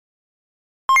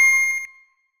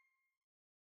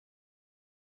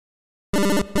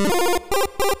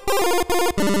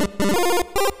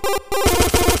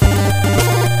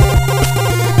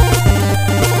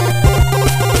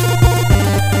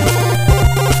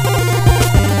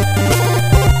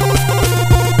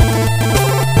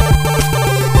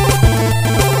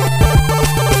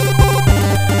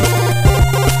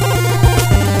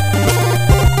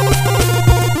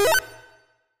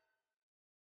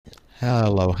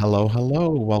Hello.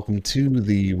 Welcome to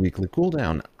the weekly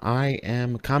cooldown. I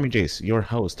am Kami Jace, your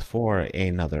host for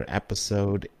another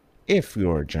episode. If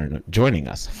you're joining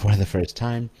us for the first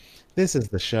time, this is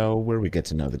the show where we get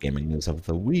to know the gaming news of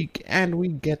the week and we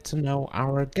get to know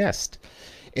our guest.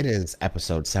 It is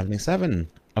episode 77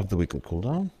 of the weekly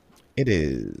cooldown. It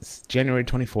is January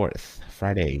 24th,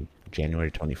 Friday,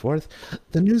 January 24th.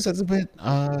 The news has been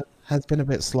a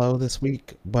bit slow this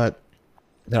week, but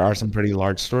there are some pretty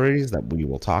large stories that we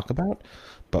will talk about.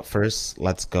 But first,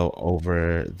 let's go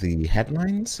over the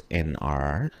headlines in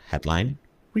our headline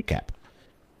recap.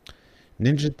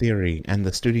 Ninja Theory and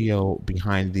the studio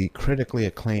behind the critically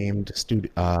acclaimed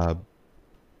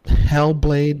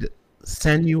Hellblade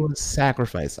Senua's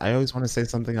Sacrifice. I always want to say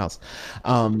something else.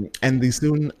 And the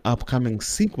soon upcoming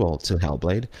sequel to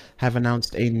Hellblade have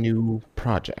announced a new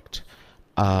project.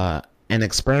 An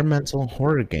experimental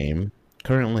horror game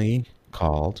currently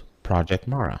called Project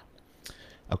Mara.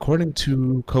 According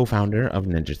to co-founder of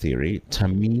Ninja Theory,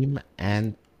 Tamim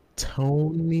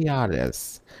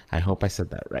Antoniades, I hope I said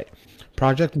that right,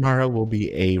 Project Mara will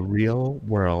be a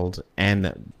real-world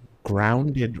and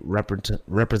grounded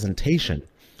representation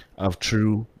of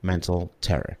true mental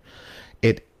terror.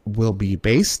 It will be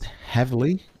based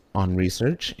heavily on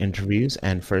research, interviews,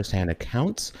 and first-hand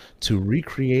accounts to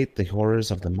recreate the horrors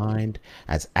of the mind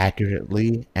as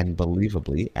accurately and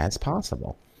believably as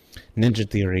possible. Ninja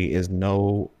Theory is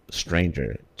no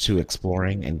stranger to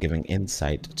exploring and giving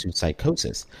insight to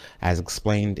psychosis, as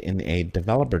explained in a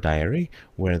developer diary,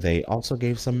 where they also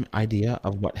gave some idea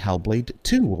of what Hellblade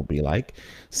 2 will be like,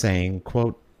 saying,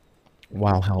 quote,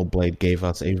 "While Hellblade gave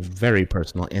us a very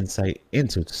personal insight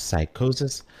into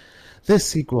psychosis, this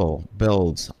sequel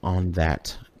builds on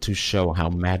that to show how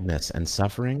madness and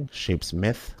suffering shapes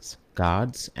myths,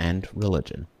 gods, and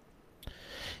religion."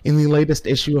 In the latest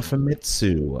issue of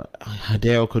Famitsu,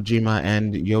 Hideo Kojima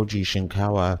and Yoji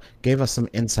Shinkawa gave us some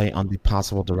insight on the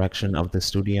possible direction of the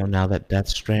studio now that Death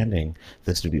Stranding,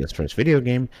 the studio's first video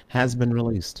game, has been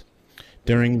released.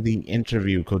 During the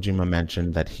interview, Kojima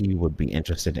mentioned that he would be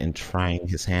interested in trying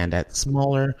his hand at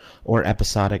smaller or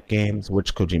episodic games,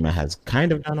 which Kojima has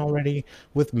kind of done already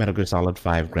with Metal Gear Solid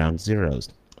 5 Ground Zeroes,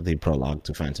 the prologue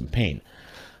to Phantom Pain.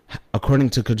 According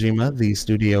to Kojima, the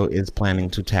studio is planning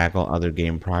to tackle other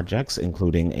game projects,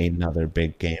 including another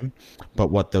big game, but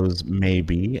what those may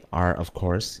be are, of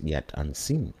course, yet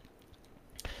unseen.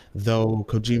 Though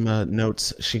Kojima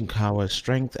notes Shinkawa's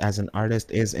strength as an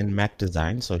artist is in mech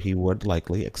design, so he would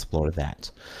likely explore that.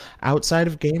 Outside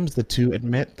of games, the two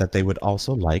admit that they would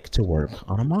also like to work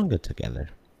on a manga together.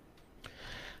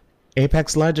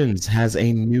 Apex Legends has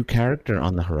a new character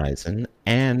on the horizon,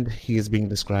 and he is being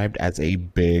described as a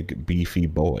big, beefy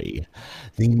boy.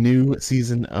 The new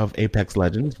season of Apex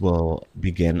Legends will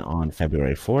begin on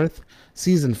February 4th.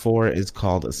 Season 4 is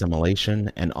called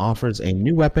Assimilation and offers a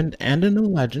new weapon and a new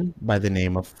legend by the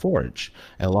name of Forge,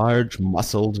 a large,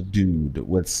 muscled dude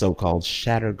with so-called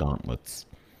shatter gauntlets.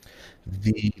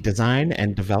 The design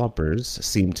and developers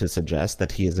seem to suggest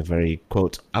that he is a very,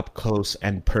 quote, up close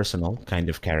and personal kind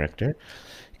of character.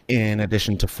 In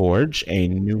addition to Forge, a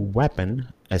new weapon,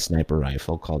 a sniper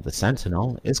rifle called the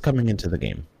Sentinel, is coming into the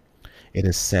game. It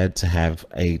is said to have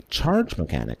a charge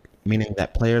mechanic, meaning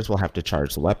that players will have to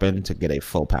charge the weapon to get a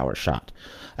full power shot.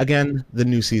 Again, the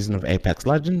new season of Apex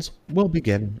Legends will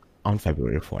begin on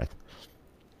February 4th.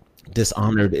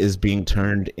 Dishonored is being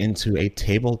turned into a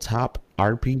tabletop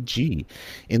RPG.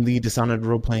 In the Dishonored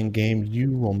role-playing game,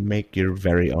 you will make your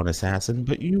very own assassin,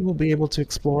 but you will be able to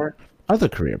explore other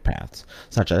career paths,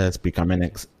 such as becoming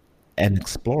an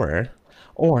explorer,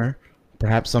 or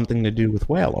perhaps something to do with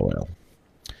whale oil.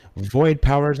 Void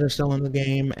powers are still in the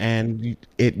game, and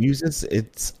it uses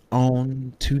its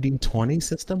own 2D20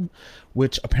 system,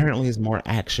 which apparently is more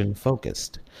action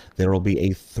focused. There will be a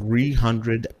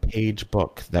 300-page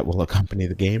book that will accompany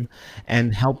the game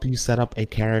and help you set up a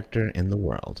character in the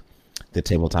world. The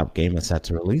tabletop game is set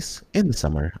to release in the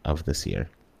summer of this year.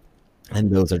 And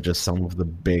those are just some of the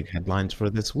big headlines for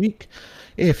this week.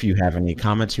 If you have any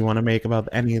comments you want to make about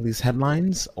any of these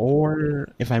headlines, or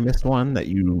if I missed one that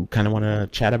you kind of want to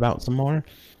chat about some more,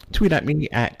 tweet at me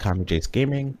at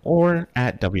CommyJaceGaming or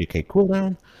at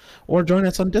WKCooldown, or join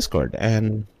us on Discord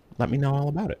and let me know all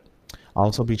about it.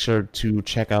 Also, be sure to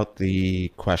check out the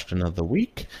question of the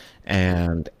week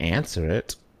and answer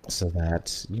it so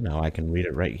that, I can read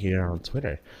it right here on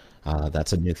Twitter.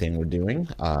 That's a new thing we're doing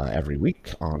every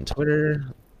week on Twitter.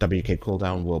 WK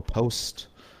Cooldown will post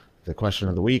the question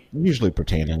of the week, usually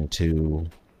pertaining to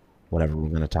whatever we're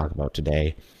going to talk about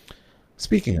today.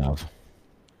 Speaking of,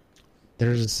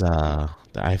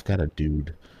 I've got a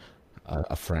dude,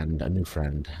 a friend, a new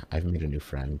friend. I've made a new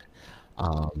friend.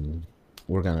 Um,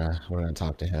 we're gonna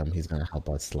talk to him. He's gonna help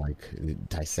us like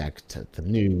dissect the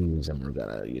news, and we're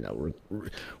gonna, we're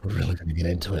really gonna get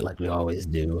into it like we always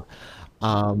do.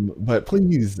 But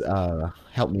please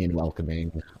help me in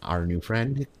welcoming our new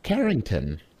friend,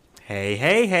 Carrington. Hey,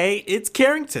 hey, hey, it's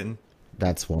Carrington.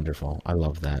 That's wonderful. I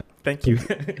love that. Thank you.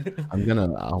 Please,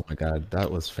 oh my God, that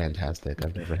was fantastic.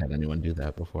 I've never had anyone do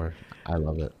that before. I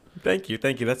love it. Thank you.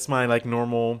 Thank you. That's my like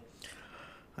normal,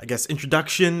 I guess,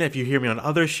 introduction. If you hear me on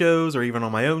other shows or even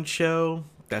on my own show,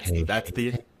 that's Hey, that's hey,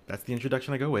 the hey. that's the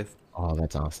introduction I go with. Oh,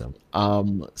 that's awesome.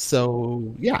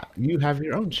 So yeah, you have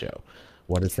your own show.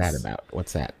 What is that Yes. about?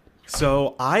 What's that?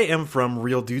 So I am from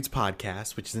Real Dudes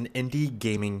Podcast, which is an indie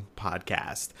gaming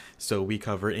podcast. So we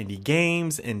cover indie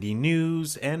games, indie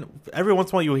news, and every once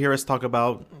in a while you'll hear us talk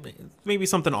about maybe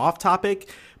something off topic,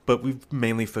 but we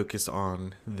mainly focus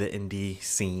on the indie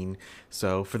scene.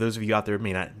 So for those of you out there who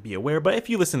may not be aware, but if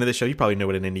you listen to this show, you probably know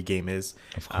what an indie game is.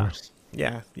 Of Uh, course.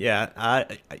 yeah, yeah.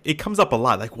 It comes up a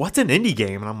lot. Like, what's an indie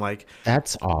game? And I'm like,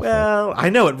 That's awful. well, I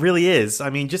know it really is. I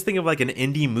mean, just think of like an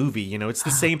indie movie. It's the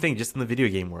same thing, just in the video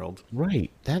game world. Right.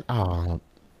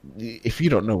 If you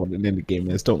don't know what an indie game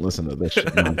is, don't listen to this show.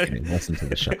 No, I'm kidding. Listen to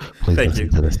the show. Please Thank listen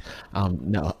you. to this.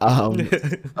 No.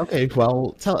 Okay.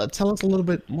 Well, tell us a little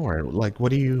bit more. Like, Sure.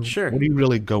 what do you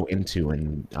really go into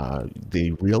in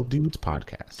the Real Dudes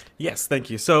podcast? Yes, thank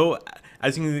you. So,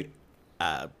 as you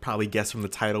can probably guess from the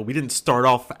title, we didn't start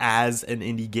off as an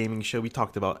indie gaming show. We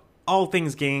talked about all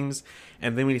things games,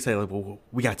 and then we decided, like, well,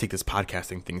 we got to take this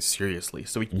podcasting thing seriously.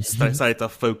 So we decided to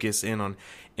focus in on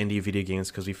indie video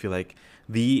games because we feel like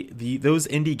those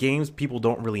indie games people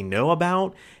don't really know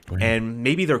about, Right. and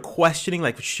maybe they're questioning,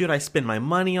 like, should I spend my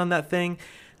money on that thing?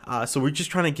 So we're just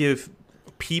trying to give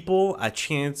people a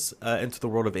chance into the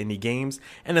world of indie games,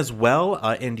 and as well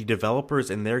indie developers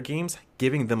in their games,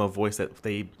 giving them a voice that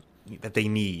they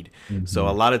need. So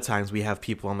a Hmm. lot of times we have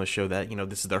people on the show that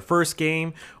this is their first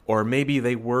game, or maybe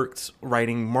they worked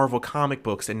writing Marvel comic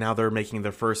books and now they're making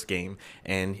their first game,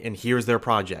 and here's their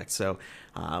project. So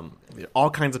all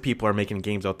kinds of people are making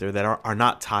games out there that are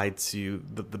not tied to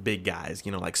the big guys,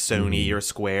 like Sony or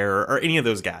Square or any of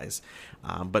those guys,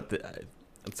 but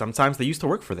sometimes they used to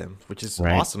work for them, which is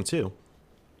Right. awesome too.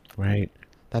 Right.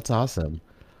 That's awesome.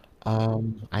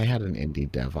 I had an indie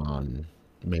dev on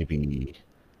maybe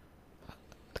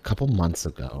a couple months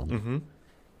ago. Hmm.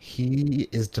 He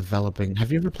is developing.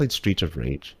 Have you ever played Streets of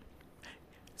Rage?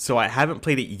 So I haven't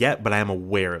played it yet, but I am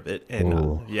aware of it, and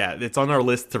Oh, yeah, it's on our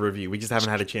list to review. We just haven't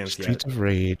had a chance yet. Streets of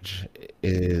Rage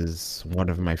is one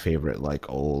of my favorite, like,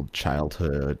 old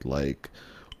childhood, like,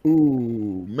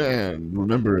 ooh, man,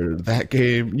 remember that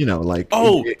game? Like,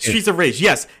 Oh, Streets of Rage.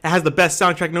 Yes, it has the best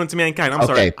soundtrack known to mankind. I'm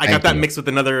sorry, okay, I got thank that you. mixed with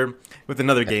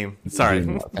another game. Sorry.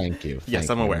 Thank you. Yes,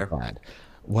 Thank I'm you. I'm aware. glad.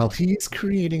 Well, he's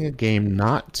creating a game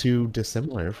not too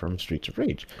dissimilar from Streets of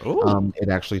Rage. Oh. It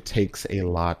actually takes a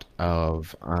lot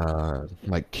of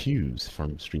like cues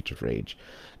from Streets of Rage,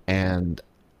 and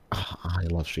I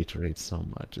love Streets of Rage so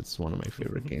much. It's one of my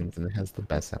favorite games, and it has the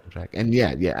best soundtrack. And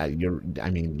yeah, yeah, I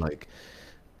mean, like,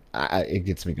 it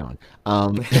gets me going.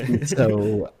 And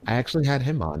so I actually had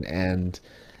him on, and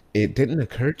it didn't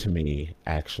occur to me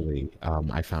actually.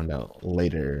 I found out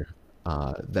later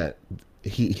that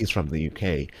he's from the UK.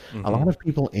 A Hmm. lot of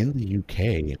people in the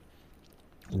UK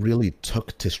really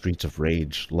took to Streets of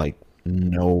Rage like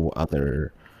no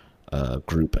other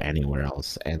group anywhere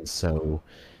else, and so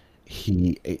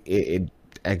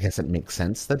I guess it makes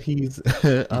sense that he's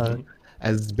Hmm.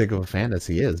 as big of a fan as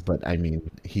he is. But I mean,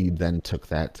 he then took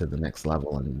that to the next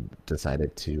level and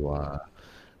decided to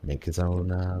make his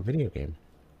own video game.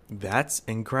 That's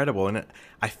incredible, and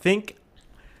I think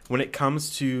when it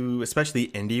comes to especially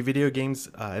indie video games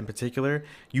in particular,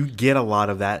 you get a lot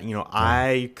of that. Right.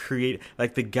 I create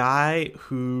like the guy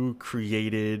who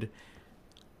created.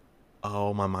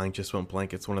 Oh, my mind just went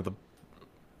blank. It's one of the.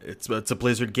 It's a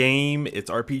Blizzard game. It's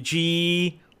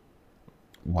RPG.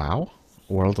 Wow.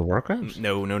 World of Warcraft?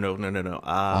 No, no, no, no, no, no.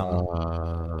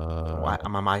 Uh,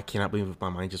 I cannot believe my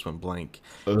mind just went blank.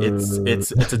 It's uh,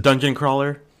 it's it's a dungeon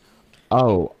crawler.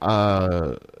 oh,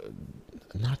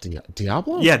 not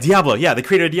Diablo? Yeah, Diablo. Yeah, the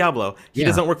creator of Diablo. He Yeah,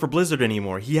 doesn't work for Blizzard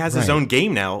anymore. He has his right. own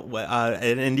game now,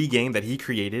 an indie game that he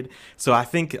created. So I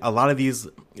think a lot of these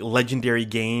legendary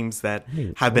games that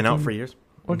Hey, have been out for years.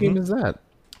 what game is that?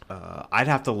 I'd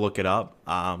have to look it up.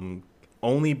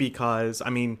 Only because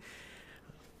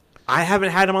I haven't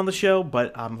had him on the show,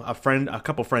 but a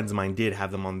couple friends of mine did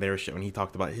have them on their show, and he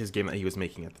talked about his game that he was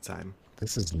making at the time.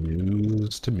 This is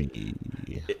news to me.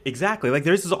 Exactly. Like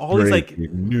there's all these like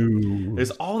Breaking there's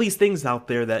news. all these things out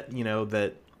there that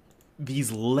that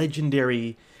these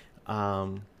legendary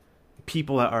um,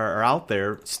 people that are out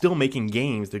there still making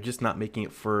games. They're just not making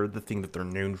it for the thing that they're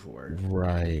known for.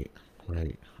 Right,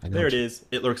 right. I know There it what you, is.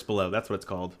 It Lurks Below. That's what it's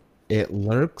called. it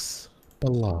lurks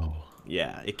below.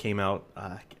 Yeah, it came out.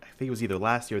 I think it was either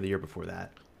last year or the year before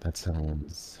that. That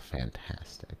sounds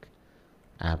fantastic.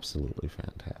 Absolutely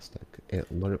fantastic.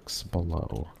 It lurks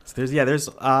below. So there's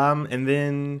and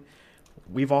then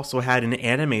we've also had an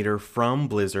animator from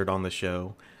Blizzard on the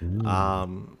show.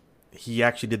 Ooh. He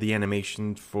actually did the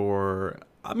animation for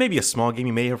maybe a small game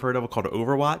you may have heard of called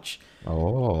Overwatch.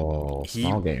 Oh,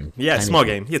 small game. Yeah, Tiny small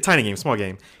game. Yeah, tiny game, small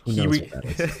game. Who knows what that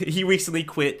is? He recently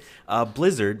quit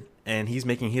Blizzard, and he's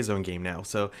making his own game now.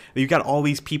 So you've got all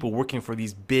these people working for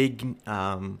these big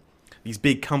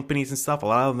companies and stuff. A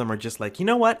lot of them are just like, you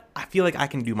know what? I feel like I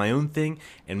can do my own thing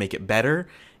and make it better.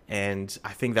 And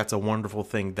I think that's a wonderful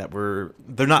thing that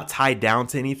they're not tied down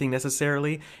to anything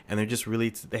necessarily, and they're just really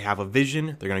they have a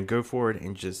vision. They're gonna go for it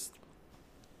and just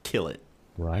kill it.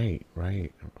 Right,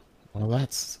 right. Well,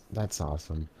 that's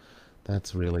awesome.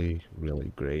 That's really,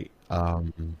 really great. And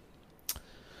on,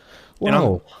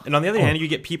 Well, and on the other oh, hand, you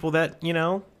get people that,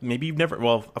 maybe you've never,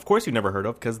 well, of course you've never heard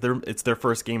of because it's their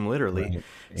first game literally. right.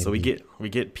 So Indeed. we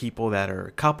get people that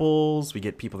are couples, we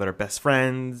get people that are best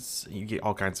friends, you get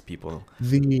all kinds of people.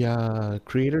 The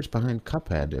creators behind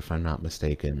Cuphead, if I'm not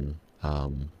mistaken,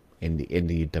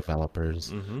 indie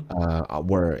developers,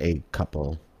 were a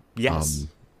couple, Yes.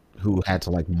 who had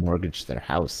to like mortgage their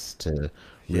house to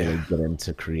really Yeah. get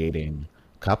into creating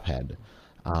Cuphead.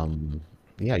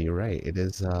 Yeah, you're right. It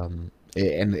is,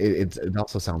 it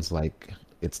also sounds like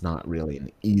it's not really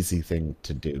an easy thing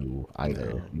to do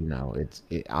either. No.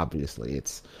 Obviously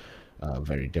it's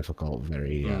very difficult,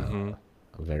 Mm-hmm.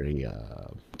 very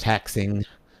taxing,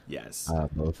 Yes.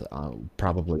 both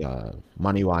probably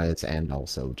money wise and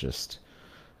also just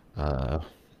uh,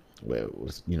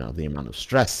 the amount of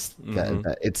stress Mm-hmm.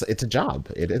 that it's a job.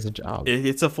 It is a job.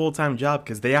 It's a full-time job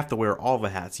because they have to wear all the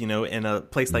hats. In a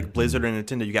place like Mhm. Blizzard and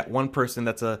Nintendo, you got one person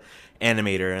that's a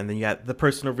animator, and then you got the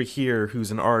person over here who's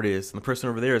an artist, and the person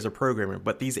over there is a programmer.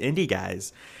 But these indie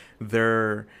guys,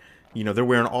 they're they're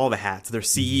wearing all the hats. They're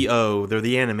CEO, they're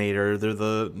the animator, they're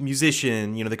the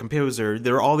musician, the composer.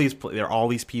 They're all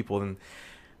these people, and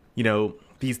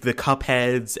the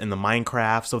Cupheads and the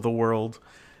Minecrafts of the world.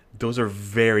 Those are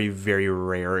very, very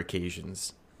rare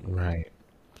occasions. Right.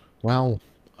 Well,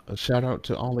 a shout out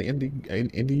to all the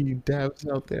indie devs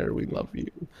out there. We love you.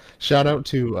 Shout out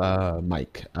to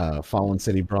Mike. Fallen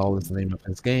City Brawl is the name of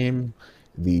his game.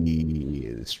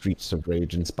 The Streets of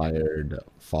Rage inspired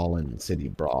Fallen City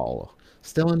Brawl.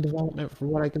 Still in development for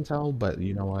what I can tell, but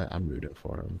you know what? I'm rooting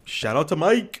for him. Shout out to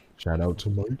Mike. Shout out to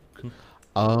Mike.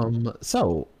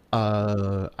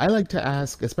 I like to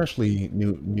ask, especially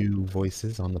new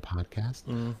voices on the podcast,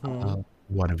 Hmm.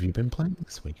 what have you been playing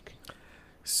this week?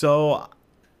 So,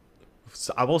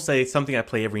 I will say something I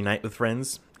play every night with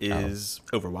friends Oh, is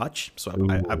Overwatch. So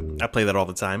ooh, I play that all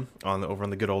the time over on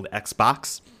the good old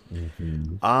Xbox.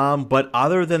 hmm But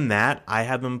other than that, I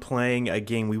have been playing a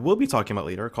game we will be talking about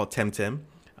later called TemTem.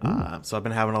 So I've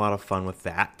been having a lot of fun with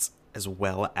that, as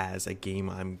well as a game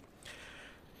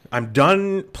I'm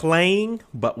done playing,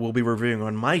 but we'll be reviewing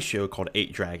on my show called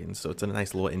Eight Dragons. So it's a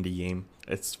nice little indie game.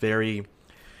 It's very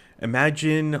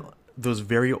imagine those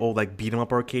very old like beat 'em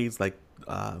up arcades like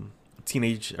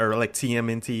teenage or like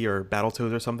TMNT or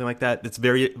Battletoads or something like that. It's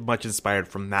very much inspired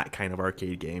from that kind of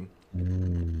arcade game.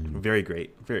 Mm, Very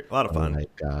great, a lot of or fun.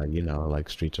 like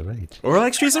Streets of Rage. Or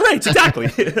like Streets of Rage, exactly.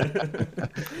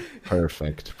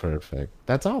 Perfect, perfect.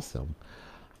 That's awesome.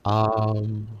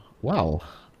 Um, well,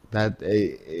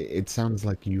 it sounds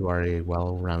like you are a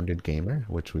well-rounded gamer,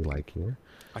 which we like here.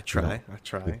 I We don't try, I we,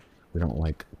 try. we don't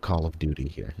like Call of Duty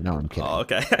here. No, I'm Oh,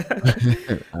 kidding.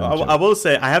 okay. I'm I joking. will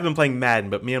say I have been playing Madden,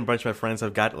 but me and a bunch of my friends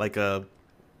have got like a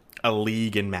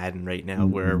league in Madden right now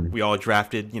where Mm-mm. we all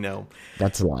drafted.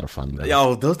 That's a lot of fun though.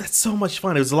 Oh, that's so much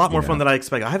fun. It was a lot more fun Yeah. than I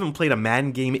expected. I haven't played a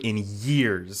Madden game in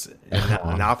years, and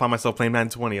now I find myself playing Madden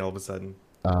 20 all of a sudden.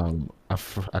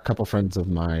 A couple friends of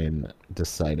mine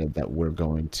decided that we're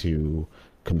going to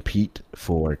compete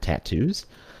for tattoos.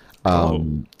 Oh.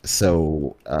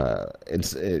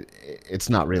 It's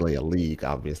not really a league,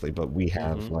 obviously, but we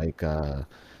have Hmm. like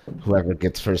whoever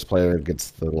gets first player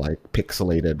gets the like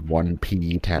pixelated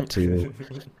 1P tattoo.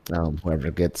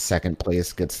 Whoever gets second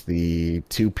place gets the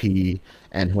 2P,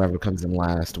 and whoever comes in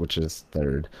last, which is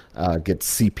third,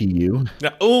 gets CPU.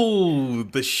 Oh,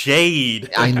 the shade.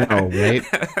 I know,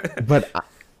 right? But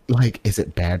like, is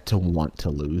it bad to want to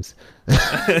lose?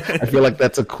 I feel like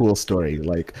that's a cool story.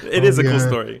 Like, It oh is a cool yeah,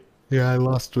 story. Yeah, I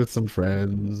lost with some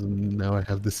friends, and now I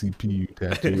have the CPU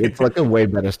tattoo. It's like a way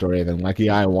better story than like,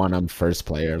 yeah, I won. I'm first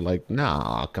player. Like,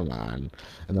 no, come on.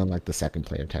 And then like the second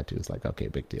player tattoo is like, okay,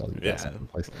 big deal. You got Yeah. second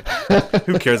place.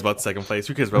 Who cares about second place?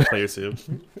 Who cares about player two?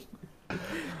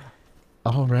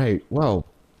 All right. Well,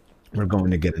 we're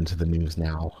going to get into the news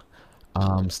now.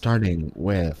 Starting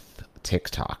with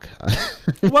TikTok.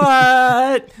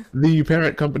 What? The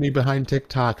parent company behind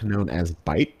TikTok, known as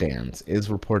ByteDance, is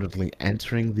reportedly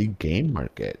entering the game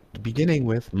market, beginning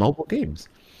with mobile games.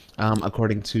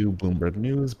 According to Bloomberg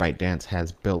News, ByteDance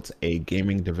has built a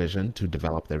gaming division to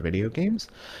develop their video games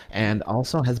and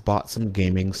also has bought some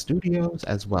gaming studios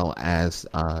as well as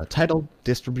title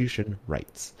distribution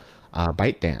rights.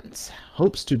 ByteDance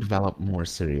hopes to develop more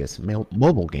serious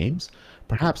mobile games,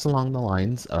 perhaps along the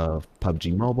lines of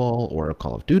PUBG Mobile or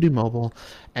Call of Duty Mobile,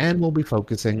 and will be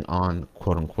focusing on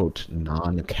quote unquote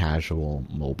non casual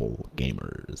mobile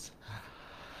gamers.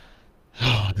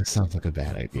 Oh, this sounds like a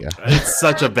bad idea. It's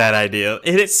such a bad idea.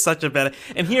 It is such a bad.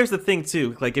 And here's the thing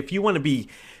too. Like, if you want to be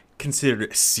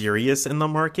considered serious in the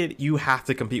market, you have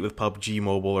to compete with PUBG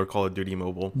Mobile or Call of Duty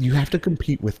Mobile. You have to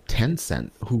compete with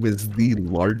Tencent, who is the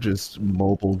largest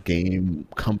mobile game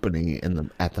company in the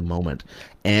at the moment,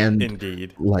 and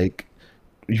Indeed. like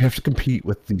you have to compete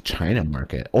with the China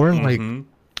market, or like, Mm-hmm.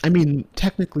 I mean,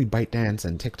 technically ByteDance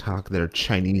and TikTok, they're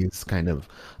Chinese kind of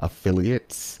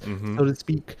affiliates, Mm-hmm. so to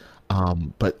speak.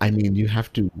 But I mean, you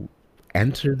have to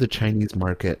enter the Chinese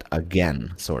market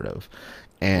again, sort of,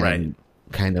 Right. and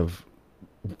kind of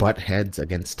butt heads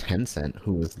against Tencent,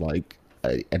 who is like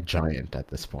a giant at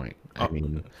this point. I Oh,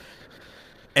 mean,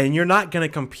 and you're not going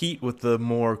to compete with the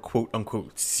more quote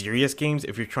unquote serious games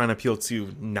if you're trying to appeal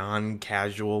to non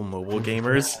casual mobile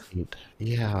gamers.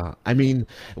 yeah. I mean,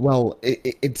 well,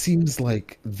 it seems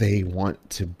like they want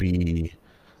to be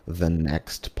the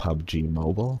next PUBG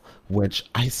Mobile, which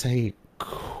I say,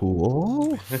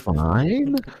 cool,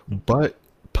 fine, but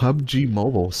PUBG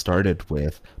Mobile started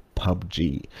with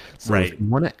PUBG. So if Right. you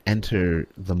want to enter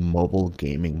the mobile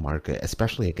gaming market,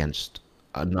 especially against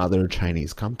another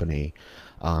Chinese company,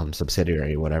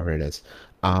 subsidiary, whatever it is,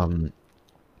 um,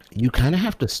 you kind of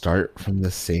have to start from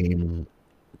the same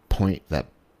point that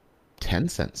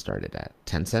Tencent started at.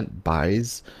 Tencent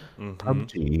buys Mm-hmm.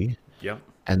 PUBG Yep.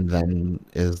 and then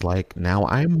is like, now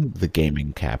I'm the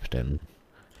gaming captain.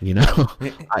 You know,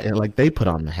 like they put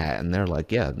on the hat and they're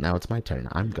like, yeah, now it's my turn.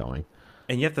 I'm going.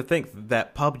 And you have to think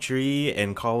that PUBG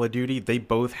and Call of Duty, they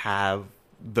both have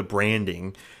the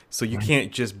branding. So you Right.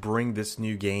 can't just bring this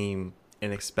new game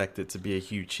and expect it to be a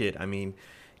huge hit. I mean,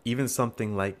 even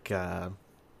something like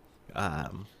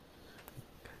um,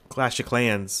 Clash of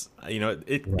Clans,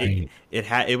 Right.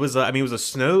 it was a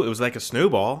snow, it was like a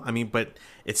snowball. I mean, but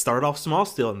it started off small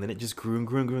still, and then it just grew and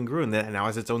grew and grew and grew, and then now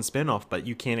it's its own spinoff. But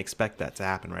you can't expect that to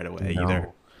happen right away either.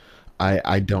 No.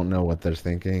 I don't know what they're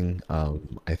thinking.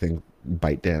 I think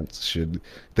ByteDance should.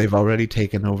 They've already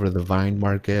taken over the Vine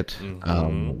market.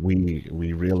 Mm-hmm.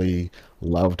 We really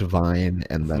loved Vine,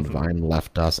 and then Vine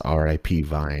left us. R.I.P.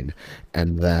 Vine,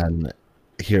 and then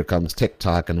here comes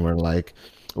TikTok, and we're like,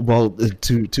 well,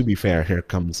 to be fair, here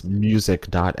comes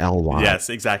music.ly, Yes,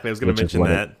 exactly. I was going to which is mention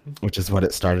what it that. which is what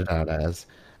it started out as.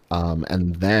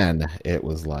 And then it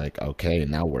was like, okay,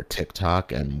 now we're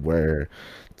TikTok, and we're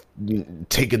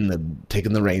taking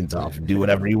the reins off. Do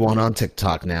whatever you want on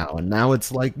TikTok now. And now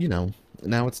it's like,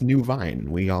 now it's new Vine.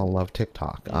 We all love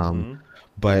TikTok. Mm-hmm.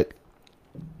 But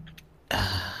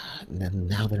then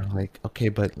now they're like, okay,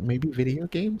 but maybe video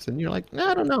games, and you're like,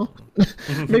 nah, I don't know,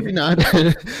 maybe not.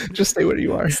 Just stay where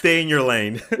you are. Stay in your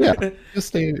lane. Yeah, just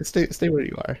stay where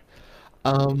you are.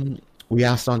 Um, we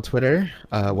asked on Twitter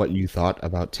what you thought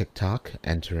about TikTok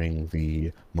entering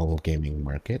the mobile gaming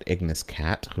market. Ignis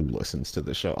Cat, who listens to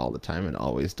the show all the time and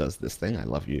always does this thing, I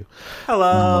love you.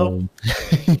 Hello. Um,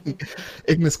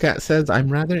 Ignis Cat says, I'm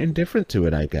rather indifferent to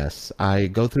it, I guess. I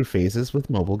go through phases with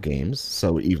mobile games,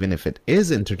 so even if it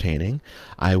is entertaining,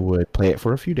 I would play it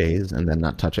for a few days and then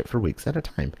not touch it for weeks at a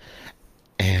time.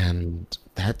 And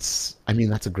I mean,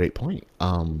 that's a great point.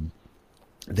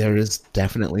 There is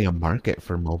definitely a market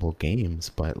for mobile games,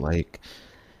 but like,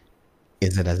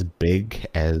 is it as big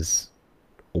as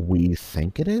we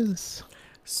think it is?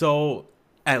 So,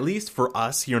 at least for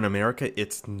us here in America,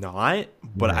 it's not.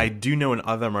 But I Right. do know in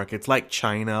other markets like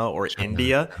China or China.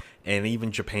 India and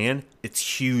even Japan,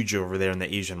 it's huge over there in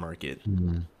the Asian market.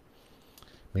 Hmm.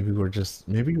 Maybe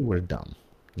we're dumb.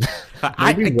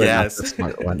 I Maybe we're not the guess.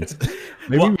 smart ones.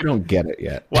 Maybe we well, don't get it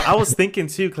yet. well, I was thinking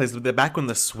too, because back when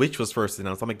the Switch was first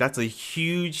announced, I'm like, that's a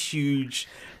huge, huge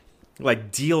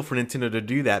like deal for Nintendo to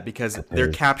do that because It they're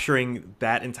is. capturing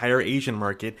that entire Asian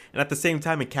market and at the same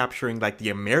time capturing like the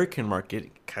American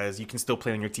market because you can still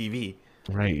play on your TV.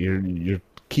 Right, you're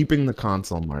keeping the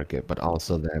console market, but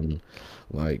also then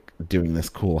like doing this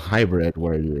cool hybrid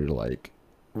where you're like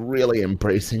really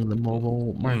embracing the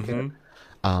mobile market,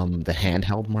 Mm-hmm. the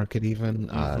handheld market even.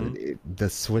 Mm-hmm. The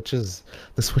Switch is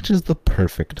the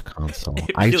perfect console.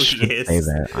 It I really should say is.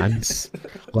 that.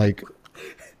 Like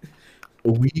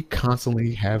we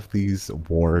constantly have these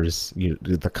wars,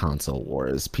 the console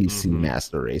wars, PC Mm-hmm.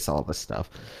 Master Race, all this stuff.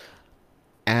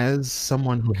 As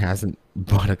someone who hasn't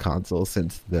bought a console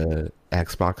since the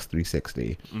Xbox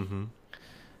 360, Mm-hmm.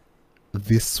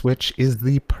 the Switch is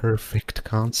the perfect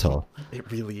console. It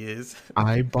really is.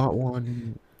 I bought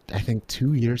one, I think,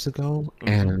 2 years ago, Mm-hmm.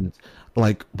 and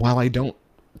like, while I don't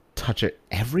touch it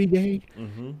every day,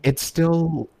 Mm-hmm. it's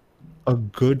still a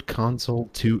good console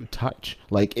to touch.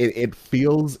 Like, it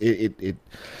feels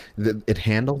it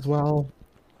handles well.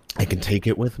 I can take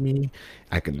it with me.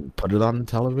 I can put it on the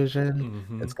television.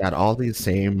 Mm-hmm. It's got all these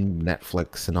same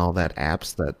Netflix and all that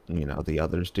apps that, the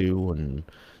others do, and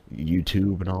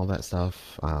YouTube and all that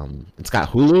stuff. It's got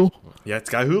Hulu. Yeah, it's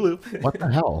got Hulu. What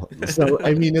the hell? So,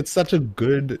 I mean, it's such a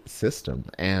good system.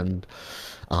 And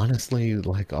honestly,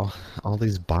 like all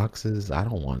these boxes, I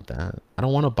don't want that. I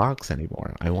don't want a box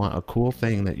anymore. I want a cool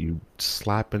thing that you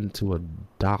slap into a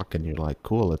dock and you're like,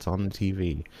 cool, it's on the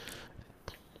TV.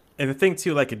 And the thing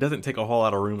too, like it doesn't take a whole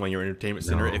lot of room on your entertainment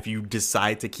center No. if you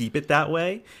decide to keep it that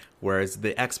way. Whereas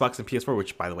the Xbox and PS4,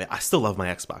 which by the way, I still love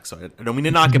my Xbox, so I don't mean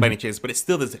to knock it by any chance, but it's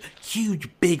still this huge,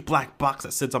 big black box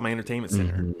that sits on my entertainment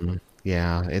center. Hmm.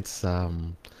 Yeah, it's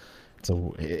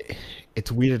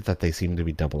it's weird that they seem to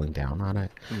be doubling down on it.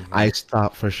 Mm-hmm. I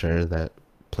thought for sure that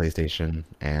PlayStation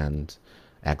and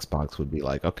Xbox would be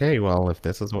like, okay, well, if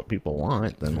this is what people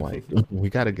want, then like we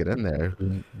got to get in there.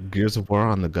 Gears of War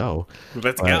on the go.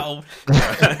 Let's But go.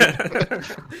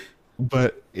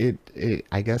 but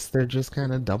I guess they're just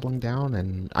kind of doubling down,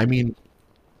 and I mean,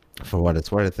 for what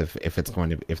it's worth, if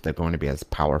they're going to be as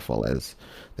powerful as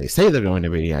they say they're going to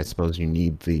be, I suppose you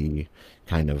need the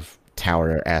kind of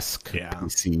tower-esque Yeah.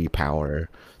 PC power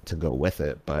to go with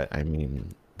it. But I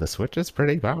mean, the Switch is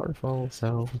pretty powerful,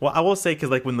 so Well, I will say because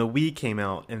like when the Wii came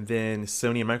out, and then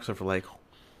Sony and Microsoft were like,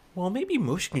 well, maybe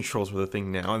motion controls were the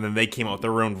thing now, and then they came out with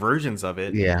their own versions of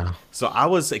it. yeah, So I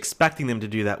was expecting them to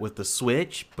do that with the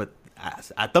Switch, but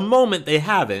at the moment they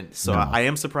haven't. So no. I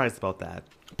am surprised about that.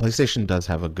 PlayStation does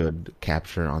have a good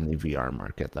capture on the VR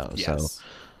market, though. So Yes.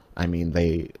 I mean,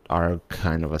 they are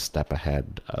kind of a step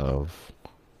ahead of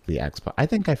the Xbox. I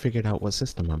think I figured out what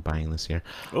system I'm buying this year.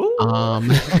 Ooh. Um,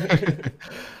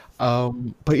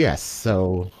 but yes,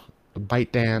 so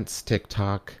ByteDance,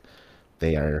 TikTok,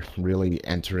 they are really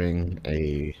entering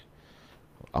a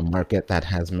market that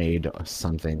has made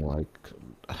something like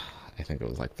I think it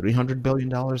was like $300 billion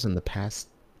in the past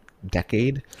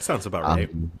decade. Sounds about right.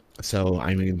 Um, so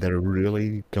I mean, they're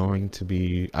really going to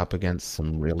be up against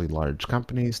some really large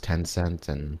companies, Tencent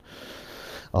and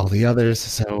all the others.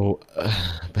 So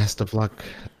best of luck,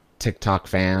 TikTok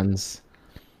fans.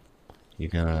 You're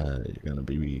gonna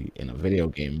be in a video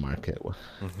game market.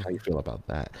 How do you feel about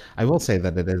that? I will say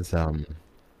that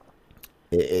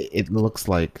it looks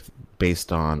like,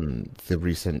 based on there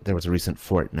was a recent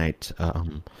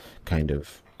Fortnite kind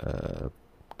of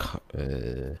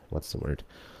what's the word?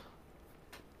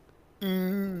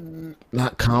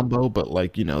 Not combo, but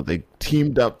like, they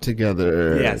teamed up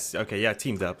together. Yes. Okay. Yeah.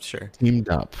 Teamed up. Sure. Teamed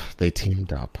up. They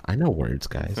teamed up. I know words,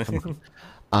 guys. Come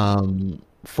on.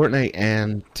 Fortnite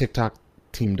and TikTok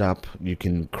teamed up. You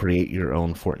can create your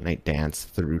own Fortnite dance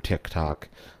through TikTok.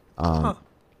 Huh.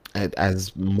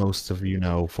 As most of you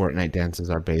know, Fortnite dances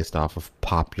are based off of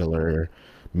popular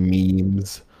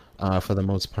memes, for the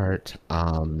most part.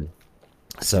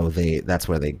 So that's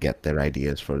where they get their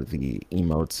ideas for the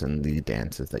emotes and the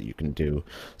dances that you can do.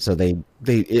 So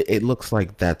it looks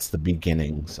like that's the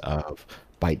beginnings of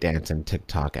ByteDance and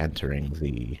TikTok entering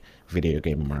the video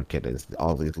game market, is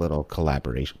all these little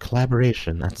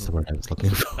collaboration, that's the word I was looking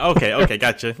for. Okay. Okay.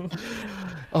 Gotcha.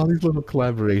 All these little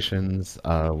collaborations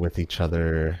with each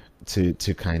other to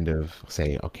kind of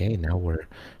say, okay, now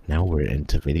we're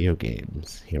into video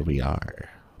games. Here we are.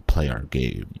 Play our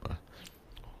game.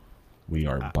 We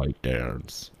are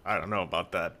ByteDance. I don't know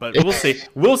about that, but we'll see.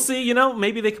 We'll see.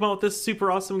 Maybe they come out with this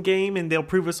super awesome game and they'll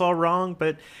prove us all wrong.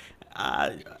 But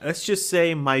let's just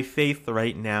say my faith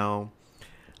right now,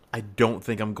 I don't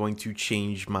think I'm going to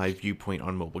change my viewpoint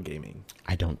on mobile gaming.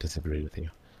 I don't disagree with you.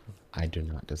 I do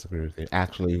not disagree with you.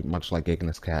 Actually, much like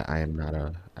Ignis Cat, I am not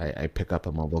I pick up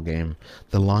a mobile game.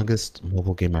 The longest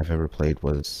mobile game I've ever played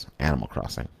was Animal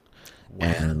Crossing. Wow.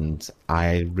 and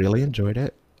I really enjoyed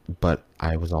it. But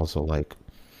I was also like,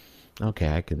 okay,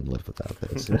 I can live without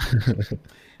this.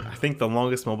 I think the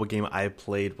longest mobile game I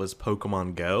played was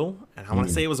Pokemon Go, and I want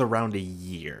to Mm, say it was around a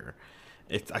year.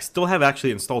 I still have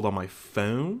actually installed on my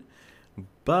phone,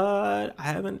 but I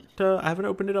haven't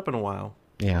opened it up in a while.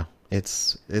 yeah,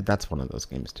 that's one of those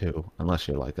games too. Unless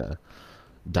you're like a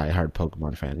diehard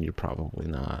Pokemon fan, you're probably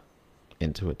not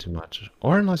into it too much.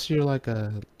 Or unless you're like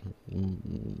a mm,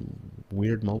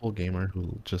 weird mobile gamer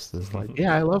who just is like,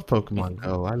 yeah, I love Pokemon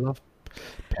Go. I love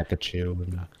Pikachu,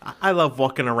 and I love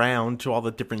walking around to all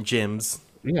the different gyms.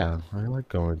 yeah, I like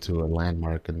going to a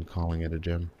landmark and calling it a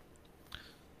gym.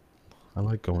 I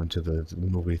like going to the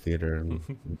movie theater and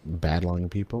battling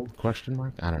people? Question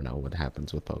mark. I don't know what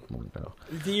happens with Pokemon Go.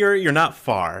 You're not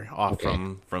far off Okay,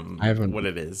 from I haven't what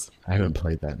it is. I haven't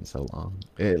played that in so long.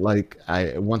 It like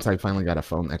I once I finally got a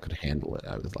phone that could handle it,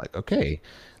 I was like, okay,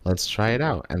 let's try it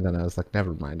out. And then I was like,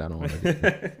 never mind, I don't want to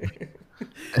do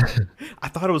I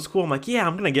thought it was cool. I'm like, yeah,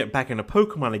 I'm gonna get back into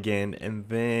Pokemon again, and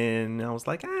then I was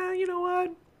like, you know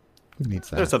what? who needs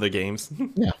There's that. other games.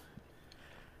 Yeah,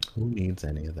 who needs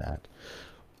any of that?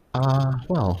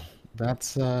 Well,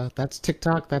 that's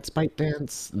TikTok, that's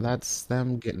ByteDance, that's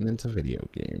them getting into video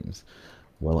games.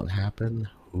 Will it happen?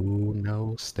 Who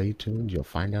knows? Stay tuned. You'll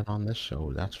find out on this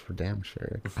show. That's for damn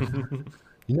sure.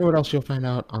 You know what else you'll find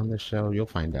out on this show? You'll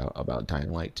find out about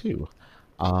Dying Light 2.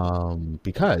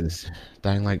 Because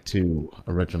Dying Light 2,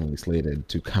 originally slated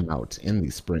to come out in the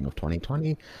spring of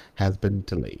 2020, has been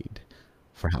delayed.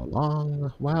 For how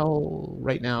long? Well,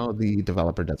 right now the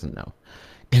developer doesn't know.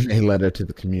 In a letter to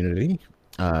the community,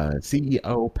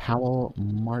 CEO Powell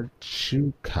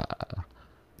Marchuka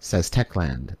says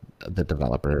Techland, the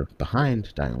developer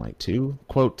behind Dying Light 2,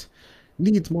 quote,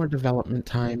 needs more development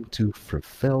time to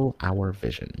fulfill our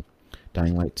vision.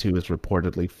 Dying Light 2 is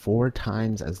reportedly 4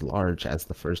 times as large as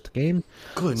the first game,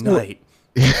 Good so night.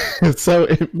 so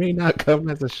it may not come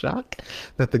as a shock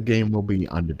that the game will be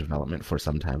under development for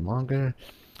some time longer.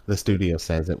 The studio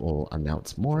says it will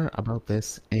announce more about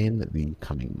this in the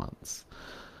coming months.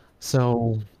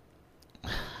 So,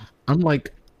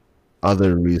 unlike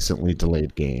other recently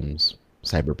delayed games,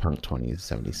 Cyberpunk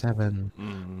 2077,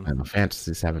 Mm, Final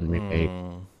Fantasy VII Remake,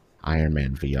 mm, Iron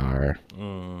Man VR,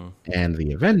 mm, and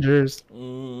the Avengers,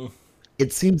 mm.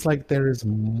 it seems like there is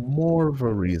more of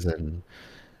a reason,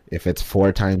 if it's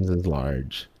 4 times as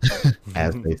large,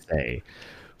 as they say,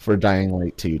 for Dying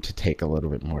Light 2 to take a little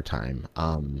bit more time.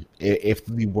 If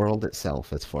the world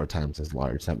itself is 4 times as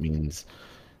large, that means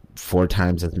 4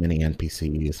 times as many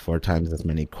NPCs, 4 times as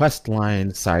many quest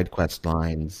lines, side quest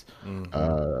lines,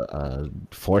 Mhm.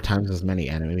 4 times as many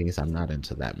enemies. I'm not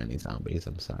into that many zombies.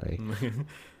 I'm sorry.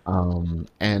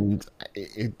 And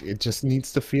it just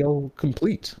needs to feel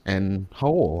complete and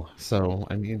whole. So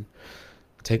I mean,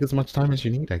 take as much time as you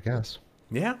need, I guess.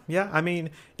 Yeah, yeah. I mean,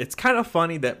 it's kind of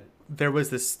funny that there was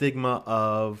this stigma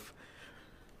of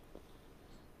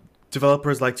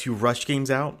developers like to rush games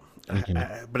out, Hmm.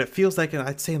 but it feels like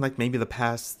I'd say in like maybe the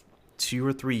past 2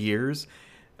 or 3 years,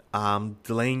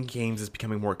 delaying games is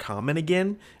becoming more common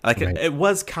again. Like Right. it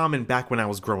was common back when I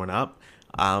was growing up,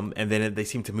 and then they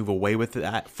seem to move away with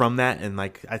that from that, and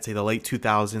like I'd say the late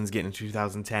 2000s, getting into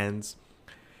 2010s,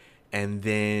 and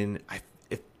then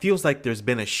it feels like there's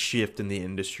been a shift in the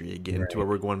industry again to where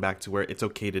Right. we're going back to where it's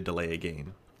okay to delay a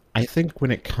game. I think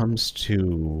when it comes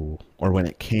to, or when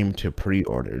it came to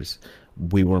pre-orders,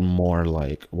 we were more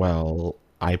like, well,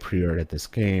 I pre-ordered this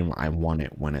game, I want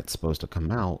it when it's supposed to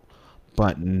come out.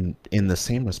 But in the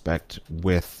same respect,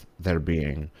 with there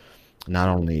being not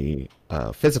only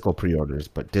physical pre-orders,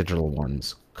 but digital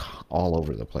ones all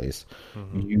over the place,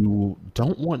 Hmm. you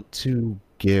don't want to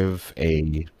give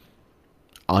a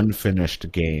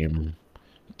unfinished game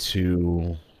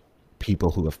to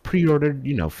people who have pre-ordered,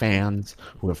 fans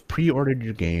who have pre-ordered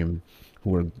your game,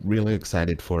 who are really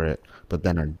excited for it, but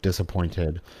then are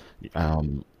disappointed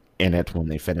um, in it when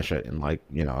they finish it in like,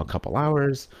 a couple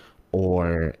hours,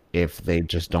 or if they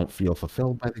just don't feel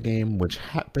fulfilled by the game, which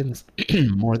happens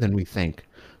more than we think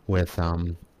with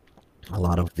a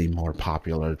lot of the more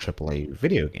popular AAA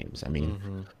video games. I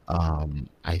mean, Hmm.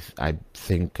 I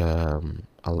think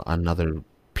another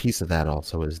piece of that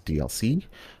also is DLC.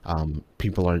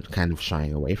 People are kind of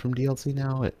shying away from DLC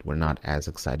now. We're not as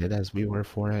excited as we were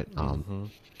for it, Hmm.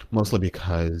 mostly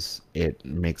because it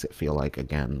makes it feel like,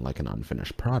 again, like an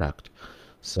unfinished product.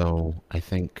 So I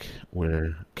think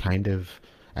we're kind of,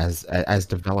 as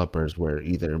developers, we're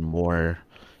either more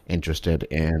interested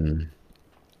in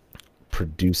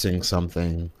producing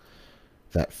something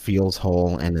that feels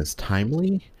whole and is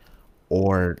timely,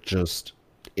 or just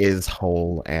is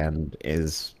whole and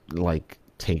is like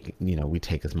we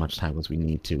take as much time as we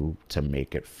need to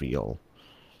make it feel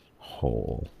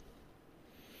whole.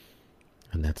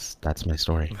 And that's my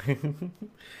story.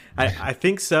 I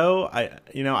think so.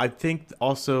 I think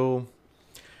also.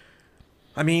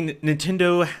 I mean,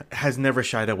 Nintendo has never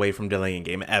shied away from delaying a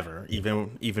game ever,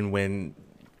 even when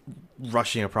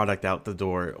rushing a product out the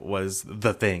door was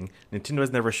the thing. Nintendo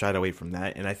has never shied away from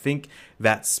that, and I think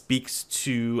that speaks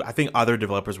to. I think other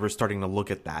developers were starting to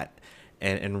look at that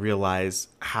and realize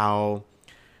how,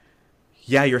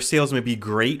 yeah, your sales may be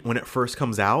great when it first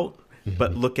comes out,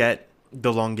 but look at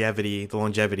the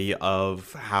longevity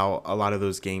of how a lot of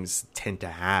those games tend to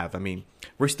have. I mean,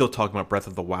 we're still talking about Breath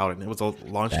of the Wild, and it was a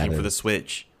launch That game for the is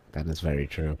Switch. that is very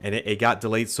true. And it got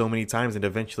delayed so many times, and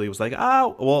eventually it was like,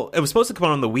 oh, well, it was supposed to come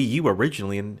out on the Wii U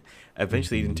originally, and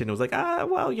eventually Nintendo was like,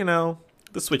 well,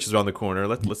 the Switch is around the corner.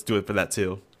 Let's do it for that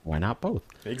too. Why not both?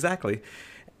 Exactly.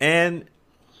 And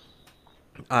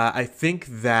I think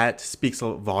that speaks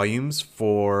volumes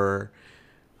for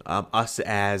us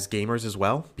as gamers as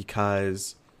well,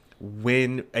 because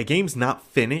when a game's not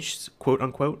finished, quote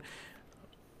unquote,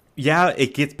 yeah,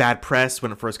 it gets bad press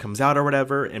when it first comes out or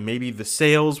whatever, and maybe the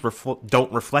sales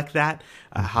don't reflect that,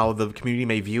 how the community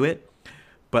may view it.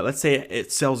 But let's say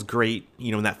it sells great,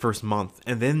 in that first month,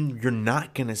 and then you're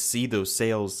not going to see those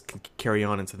sales carry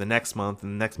on into the next month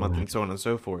and the next month and so on and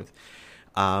so forth.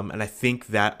 And I think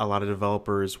that a lot of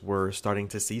developers were starting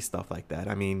to see stuff like that.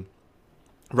 I mean,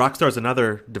 Rockstar is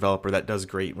another developer that does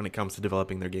great when it comes to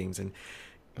developing their games and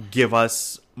give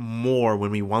us more when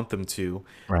we want them to.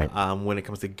 Right. When it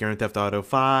comes to Grand Theft Auto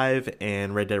 5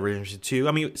 and Red Dead Redemption 2.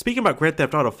 I mean, speaking about Grand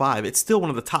Theft Auto 5, it's still one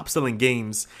of the top selling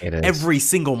games every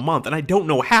single month. And I don't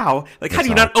know how. Like, how do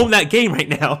you not own that game right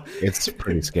now? It's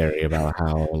pretty scary about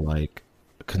how, like,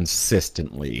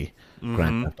 consistently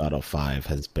Grand Theft Auto 5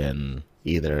 has been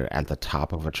either at the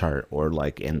top of a chart or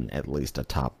like in at least a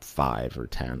top 5 or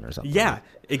 10 or something. Yeah,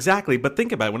 exactly. But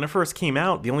think about it. When it first came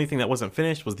out, the only thing that wasn't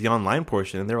finished was the online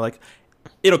portion. And they were like,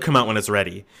 it'll come out when it's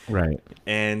ready. Right.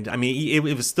 And I mean,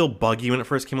 it was still buggy when it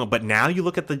first came out. But now you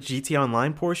look at the GTA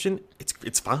Online portion,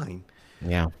 it's fine.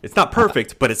 Yeah. It's not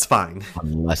perfect, but it's fine.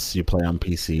 Unless you play on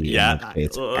PC. Yeah.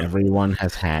 Everyone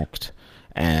has hacked,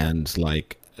 and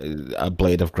like a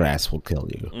blade of grass will kill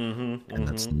you. And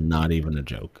that's not even a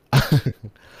joke.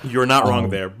 You're not wrong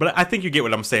there. But I think you get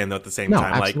what I'm saying, though, at the same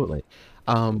time. Absolutely.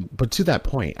 But to that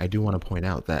point, I do want to point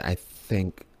out that I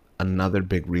think another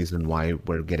big reason why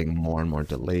we're getting more and more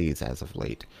delays as of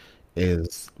late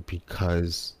is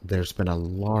because there's been a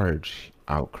large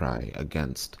outcry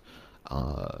against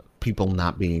people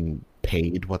not being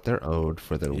paid what they're owed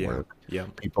for their work. Yeah.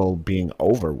 People being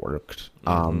overworked.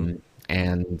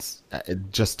 And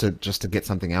just to get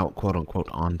something out, quote unquote,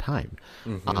 on time.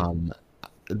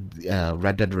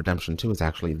 Red Dead Redemption 2 is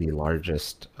actually the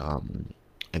largest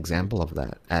example of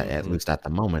that, at least at the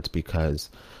moment, because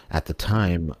at the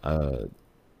time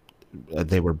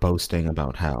they were boasting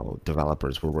about how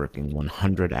developers were working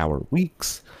 100-hour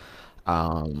weeks,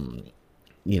 7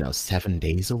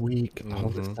 days a week, all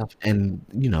this stuff. And,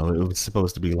 it was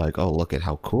supposed to be like, oh, look at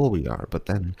how cool we are. But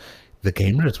then the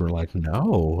gamers were like,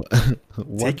 no.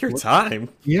 Take your time.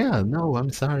 Yeah, no,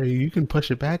 I'm sorry. You can push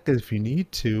it back if you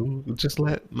need to. Just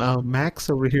let Max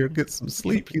over here get some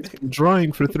sleep. He's been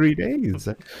drawing for 3 days.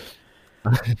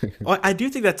 Well, I do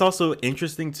think that's also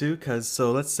interesting, too, because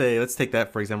let's take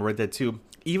that, for example, Red Dead 2.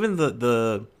 Even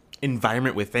the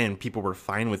environment within, people were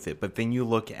fine with it. But then you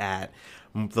look at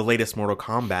the latest Mortal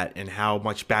Kombat and how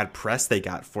much bad press they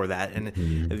got for that, and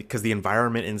because the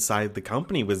environment inside the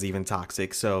company was even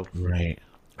toxic. So right,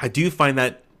 I do find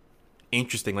that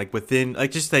interesting. Like within,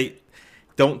 like just say,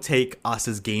 don't take us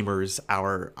as gamers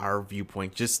our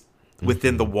viewpoint. Just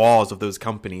within the walls of those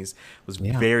companies was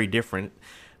very different.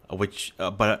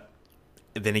 But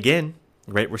then again,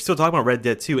 right, we're still talking about Red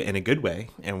Dead 2 in a good way,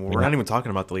 and we're not even talking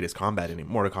about the latest Mortal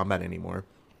Kombat anymore.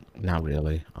 Not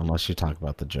really, unless you talk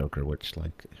about the Joker, which,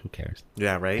 like, who cares?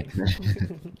 Yeah, right?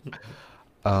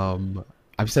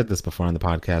 I've said this before on the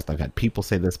podcast. I've had people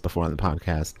say this before on the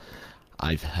podcast.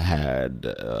 I've had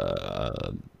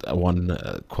one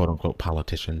quote-unquote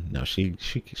politician. No, she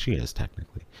is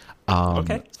technically.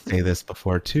 Say this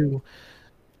before, too.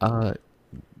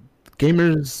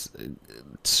 Gamers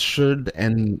should,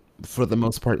 and for the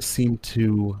most part, seem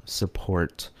to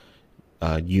support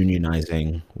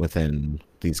unionizing within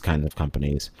these kind of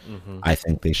companies. I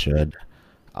think they should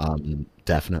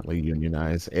definitely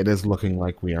unionize. It is looking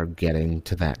like we are getting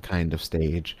to that kind of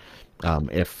stage.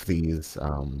 If these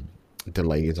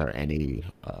delays are any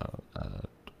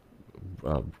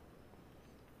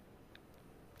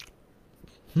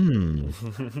I'm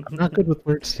not good with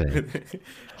words today.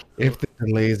 If the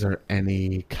delays are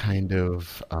any kind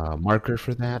of marker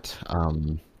for that,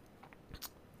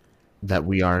 that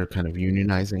we are kind of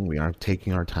unionizing, we are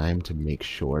taking our time to make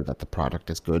sure that the product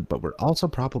is good, but we're also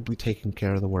probably taking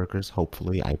care of the workers.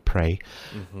 Hopefully, I pray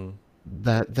Hmm.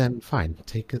 that then fine,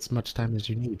 take as much time as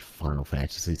you need. Final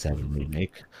Fantasy VII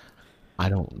Remake. I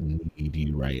don't need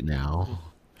you right now.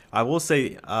 I will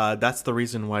say that's the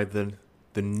reason why the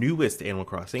newest Animal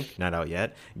Crossing, not out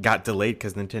yet, got delayed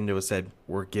because Nintendo said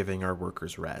we're giving our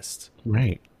workers rest.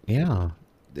 Right. Yeah.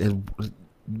 It,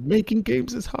 making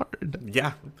games is hard.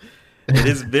 Yeah, it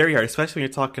is very hard, especially when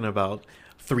you're talking about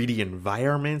 3D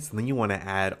environments, and then you want to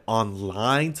add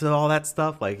online to all that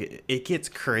stuff. Like it gets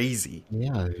crazy.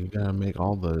 Yeah, you gotta make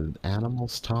all the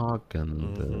animals talk,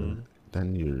 and Hmm.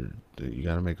 then you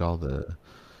gotta make all the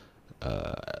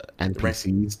uh, Ra-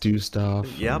 NPCs do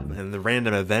stuff, yep, and and the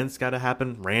random events got to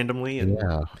happen randomly, and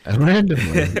yeah, and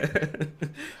randomly.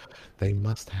 They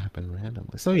must happen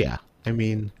randomly. So yeah, I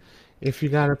mean, if you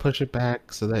gotta push it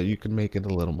back so that you can make it a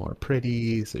little more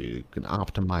pretty, so you can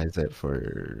optimize it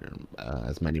for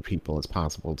as many people as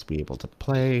possible to be able to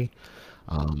play.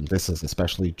 This is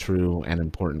especially true and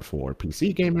important for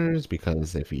PC gamers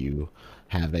because if you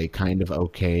have a kind of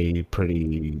okay,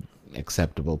 pretty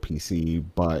acceptable PC,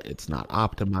 but it's not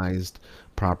optimized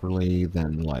properly,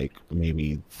 then like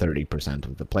maybe 30%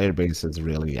 of the player base is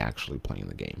really actually playing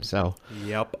the game. So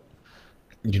yep.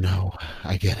 you know,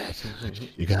 I get it.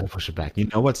 You gotta push it back. You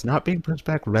know what's not being pushed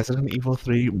back? Resident Evil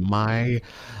 3. My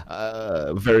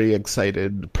very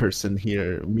excited person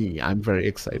here, me, I'm very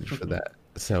excited for that.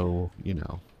 So, you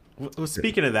know. Well,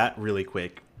 speaking of that, really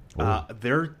quick, Oh.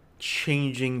 they're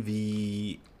changing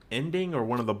the ending or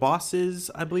one of the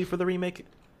bosses, I believe, for the remake.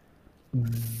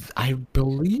 I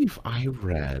believe I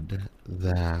read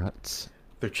that.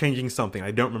 They're changing something.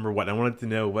 I don't remember what. I wanted to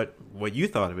know what you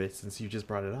thought of it since you just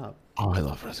brought it up. Oh, I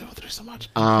love Resident Evil 3 so much.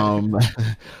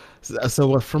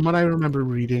 So from what I remember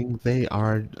reading, they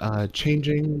are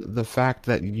changing the fact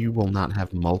that you will not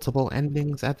have multiple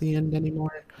endings at the end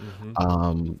anymore.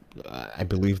 Hmm. I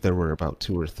believe there were about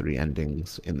two or three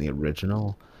endings in the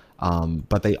original,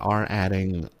 but they are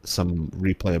adding some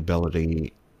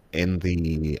replayability in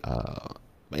the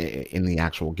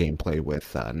actual gameplay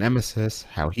with Nemesis,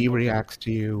 how he Okay. reacts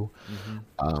to you,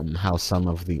 Hmm. how some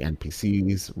of the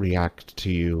NPCs react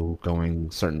to you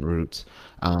going certain routes.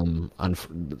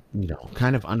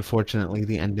 Kind of unfortunately,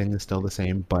 the ending is still the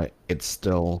same, but it's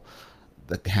still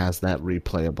that has that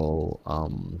replayable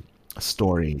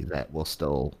story that will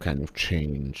still kind of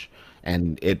change,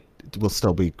 and it will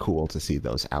still be cool to see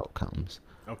those outcomes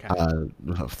Okay. uh,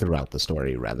 throughout the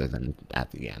story rather than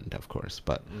at the end, of course.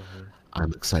 But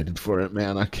I'm excited for it,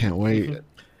 man. I can't wait.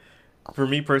 For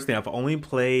me personally, I've only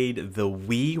played the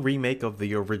Wii remake of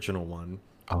the original one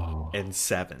Oh, and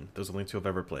Seven. Those are the only two I've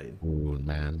ever played. ooh,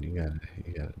 man, you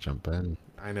gotta jump in.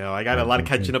 I know. I got a Gotta lot of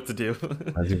jump in. catching up to do.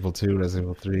 Resident Evil 2, Resident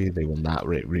Evil 3, they will not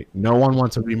no one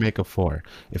wants a remake of 4.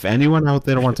 If anyone out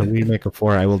there wants a remake of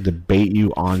 4, I will debate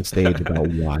you on stage about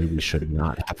why we should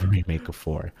not have a remake of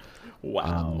 4.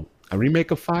 Wow. A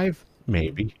remake of 5?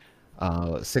 Maybe.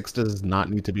 6 does not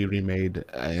need to be remade,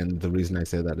 and the reason I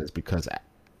say that is because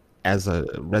as a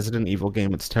Resident Evil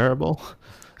game, it's terrible.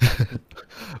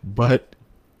 But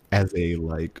as a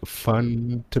like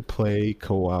fun to play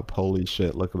co-op, holy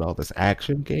shit, look at all this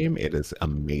action game, it is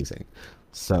amazing.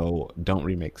 So don't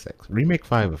remake 6. Remake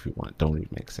 5 if you want. Don't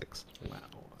remake 6. Wow.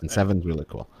 And 7's really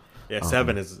cool. Yeah, Um,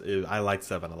 Seven is. I like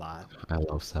Seven a lot. I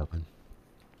love 7.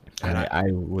 And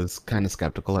I was kind of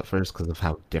skeptical at first because of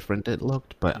how different it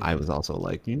looked, but I Mhm. was also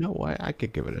like, you know what? I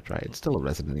could give it a try. It's still a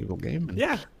Resident Evil game, and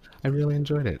Yeah. I really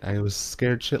enjoyed it. I was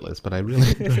scared shitless, but I really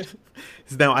enjoyed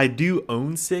it. Now I do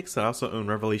own six. I also own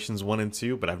Revelations one and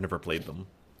two, but I've never played them.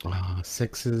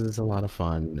 6 is a lot of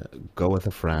fun. Go with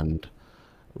a friend.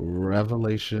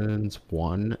 Revelations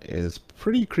 1 is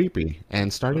pretty creepy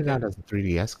and started Okay. out as a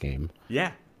 3DS game,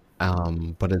 Yeah.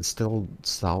 but it's still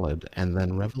solid. And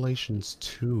then Revelations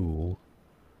 2.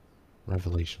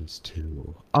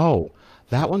 Oh,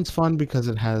 that one's fun because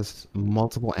it has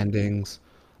multiple endings,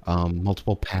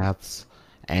 multiple paths,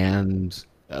 and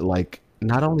like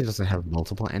not only does it have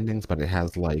multiple endings, but it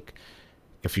has like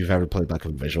if you've ever played like a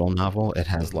visual novel, it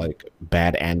has Hmm. like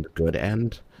bad end, good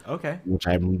end, Okay. which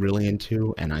I'm really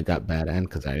into, and I got bad end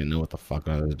because I didn't know what the fuck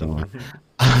I was doing.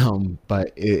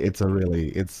 But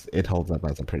it holds up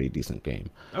as a pretty decent game.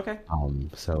 Okay.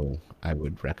 So I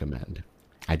would recommend.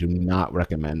 I do not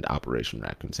recommend Operation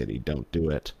Raccoon City. Don't do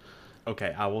it.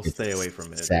 Okay. I will stay It's away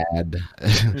from it. sad.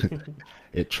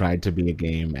 It tried to be a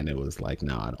game, and it was like,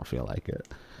 no, I don't feel like it.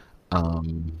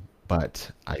 Um,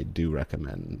 but I do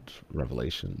recommend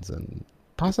Revelations and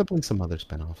possibly some other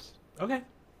spinoffs. Okay.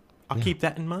 I'll Yeah. keep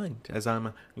that in mind as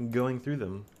I'm going through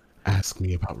them. Ask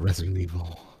me about Resident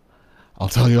Evil. I'll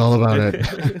tell you all about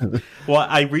it. Well,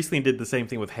 I recently did the same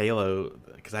thing with Halo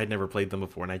because I'd never played them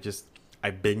before, and I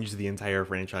binged the entire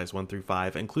franchise 1 through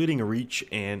 5, including Reach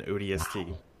and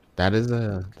ODST. That is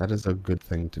a good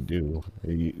thing to do.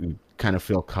 You kind of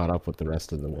feel caught up with the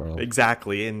rest of the world.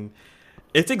 Exactly, and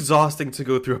it's exhausting to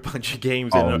go through a bunch of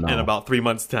games Oh in no, about 3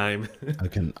 months' time.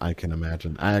 I can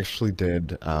imagine. I actually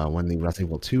did when the Resident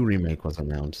Evil 2 remake was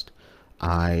announced.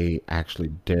 I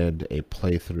actually did a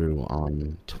playthrough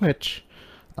on Twitch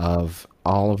of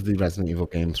all of the Resident Evil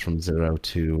games from 0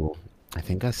 to I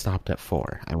think I stopped at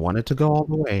 4. I wanted to go all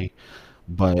the way,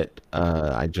 but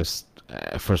I just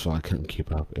first of all I couldn't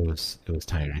keep up. It was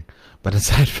tiring. But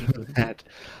aside from that,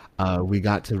 we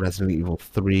got to Resident Evil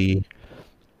 3,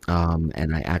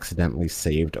 and I accidentally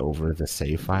saved over the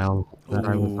save file that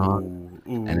I was on,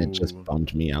 Ooh, and it just ooh.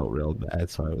 bummed me out real bad.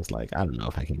 So I was like, I don't know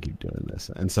if I can keep doing this.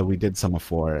 And so we did some of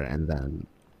 4, and then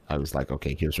I was like,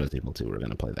 okay, here's Resident Evil 2. We're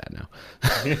gonna play that now.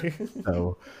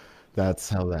 So that's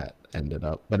how that ended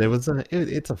up. But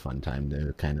it's a fun time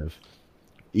to kind of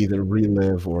either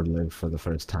relive or live for the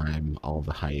first time all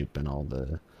the hype and all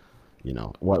the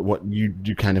what you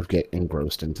kind of get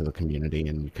engrossed into the community,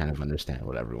 and you kind of understand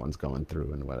what everyone's going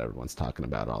through and what everyone's talking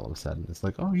about all of a sudden. It's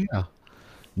like, oh yeah,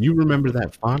 you remember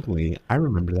that fondly. I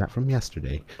remember that from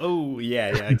yesterday. Oh, yeah,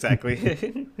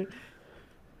 exactly.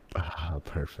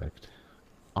 Perfect.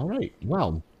 All right.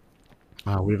 Well,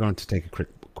 we're going to take a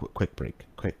quick break.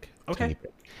 Quick, tiny Okay.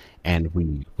 break. And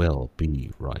we will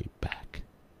be right back.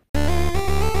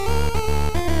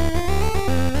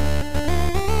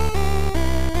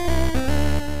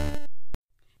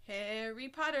 Harry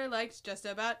Potter likes just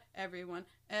about everyone,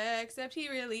 except he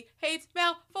really hates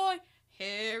Malfoy.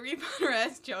 Harry Potter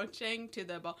asked Cho Chang to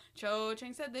the ball. Cho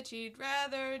Chang said that she'd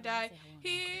rather die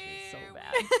here. So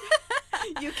bad.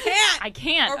 You can't! I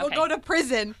can't. Or we'll Okay. go to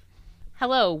prison.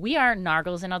 Hello, we are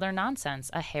Nargles and Other Nonsense,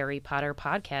 a Harry Potter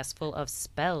podcast full of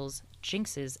spells,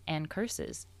 jinxes, and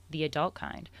curses, the adult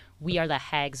kind. We are the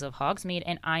Hags of Hogsmeade,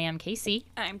 and I am Casey.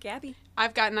 I'm Gabby.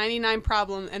 I've got 99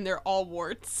 problems and they're all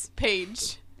warts.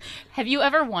 Paige. Have you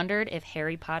ever wondered if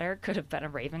Harry Potter could have been a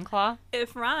Ravenclaw?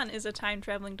 If Ron is a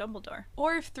time-traveling Dumbledore.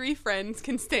 Or if 3 friends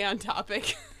can stay on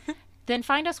topic. Then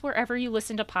find us wherever you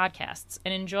listen to podcasts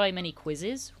and enjoy many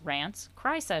quizzes, rants,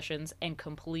 cry sessions, and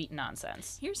complete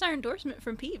nonsense. Here's our endorsement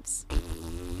from Peeves.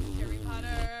 Harry Potter,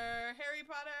 Harry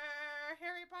Potter,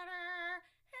 Harry Potter,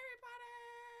 Harry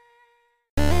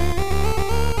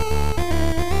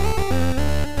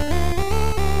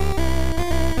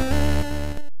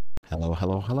Hello,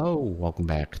 hello, hello. Welcome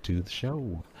back to the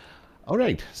show. All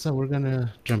right, so we're going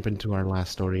to jump into our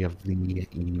last story of the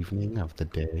evening, of the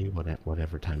day,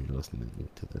 whatever time you're listening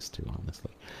to this to,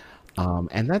 honestly.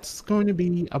 And that's going to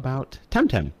be about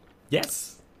TemTem.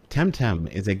 Yes. TemTem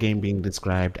is a game being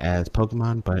described as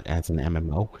Pokemon, but as an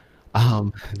MMO.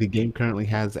 The game currently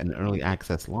has an early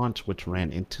access launch, which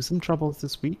ran into some troubles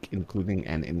this week, including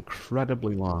an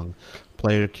incredibly long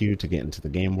player queue to get into the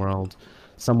game world.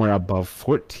 Somewhere above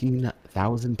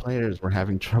 14,000 players were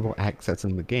having trouble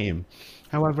accessing the game.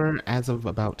 However, as of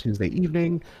about Tuesday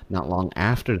evening, not long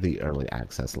after the early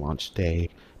access launch day,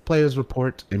 players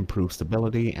report improved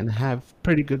stability and have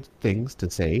pretty good things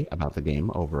to say about the game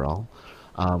overall.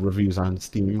 Reviews on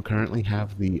Steam currently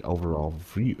have the overall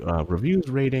reviews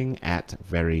rating at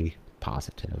very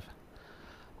positive.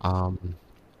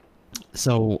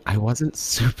 So I wasn't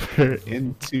super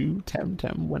into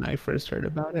TemTem when I first heard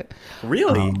about it.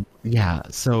 Really? Yeah,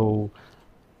 so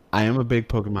I am a big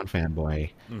Pokemon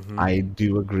fanboy. I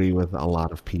do agree with a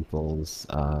lot of people's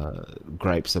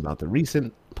gripes about the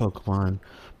recent Pokemon,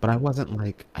 but I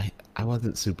wasn't I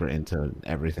wasn't super into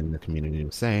everything the community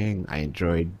was saying.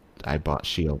 I bought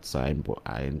Shield, so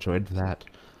I enjoyed that.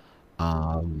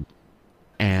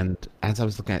 And as I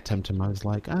was looking at Temtem, I was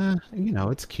like,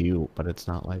 it's cute, but it's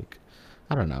not like,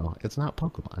 I don't know, it's not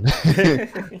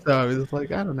Pokemon. So I was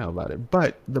like, I don't know about it.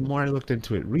 But the more I looked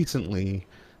into it recently,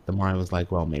 the more I was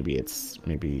like, well, maybe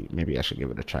I should give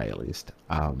it a try at least.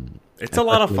 It's a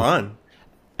lot of Especially fun.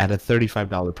 at a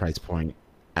 $35 price point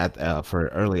for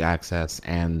early access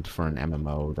and for an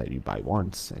MMO that you buy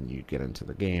once and you get into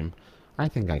the game. I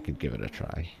think I could give it a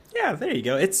try. Yeah, there you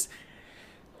go.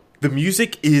 The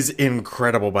music is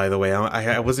incredible, by the way.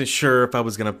 I wasn't sure if I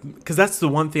was gonna, because that's the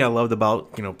one thing I loved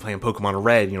about playing Pokemon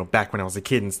Red. Back when I was a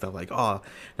kid and stuff. Like, oh,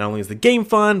 not only is the game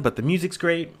fun, but the music's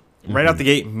great. Right out the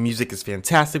gate, music is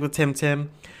fantastic with TemTem.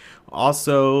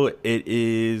 Also, it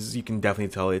is, you can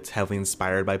definitely tell it's heavily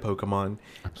inspired by Pokemon.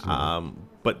 Absolutely.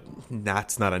 But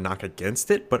that's not a knock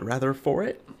against it, but rather for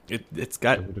it. I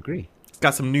would agree. It's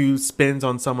got some new spins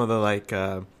on some of the like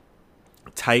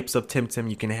types of TemTem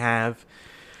you can have,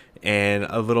 and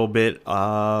a little bit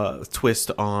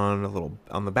twist on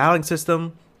the battling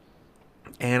system,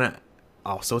 and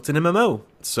also it's an MMO.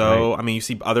 So Right. I mean, you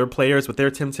see other players with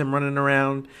their TemTem running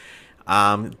around.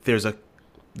 There's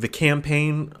the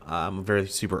campaign. Very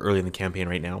super early in the campaign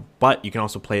right now, but you can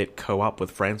also play it co-op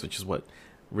with friends, which is what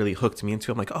really hooked me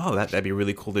into it. I'm like, oh, that'd be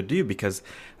really cool to do, because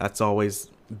that's always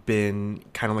been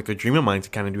kind of like a dream of mine to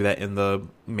kind of do that in the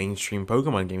mainstream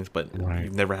Pokemon games, but Right.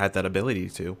 you've never had that ability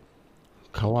to.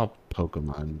 Co-op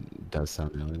Pokemon does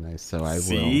sound really nice. So See, I will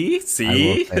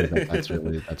see. say that that's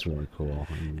really cool.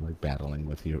 I mean, like battling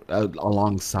with you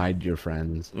alongside your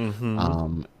friends, Mm-hmm.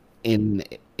 um,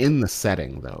 in the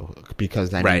setting though,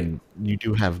 because I Right. mean you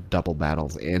do have double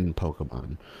battles in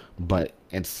Pokemon, but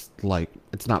it's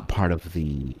not part of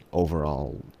the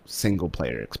overall single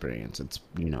player experience. It's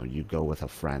you go with a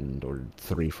friend or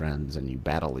three friends and you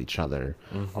battle each other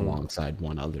Mm-hmm. alongside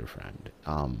one other friend.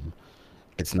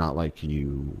 It's not like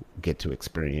you get to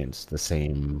experience the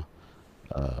same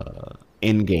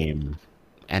in-game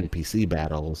NPC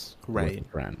battles with a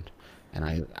Right. friend,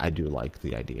 and I do like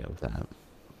the idea of that.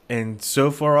 And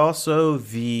so far, also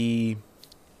the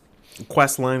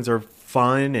quest lines are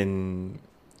fun, and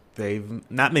they've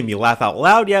not made me laugh out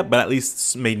loud yet, but at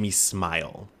least made me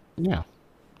smile. Yeah,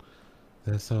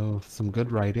 there's some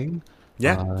good writing.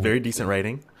 Yeah, Uh, very decent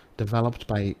writing. Developed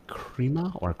by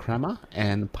Crema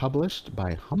and published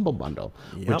by Humble Bundle,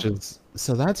 which Yep. is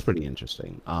so that's pretty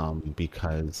interesting.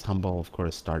 Because Humble, of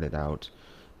course, started out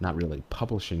not really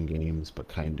publishing games, but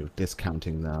kind of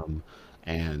discounting them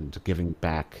and giving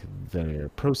back their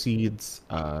proceeds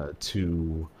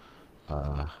to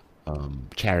uh,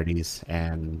 charities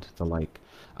and the like.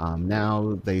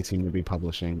 Now they seem to be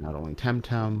publishing not only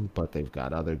TemTem, but they've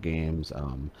got other games.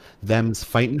 Them's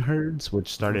Fightin' Herds,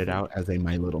 which started out as a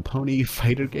My Little Pony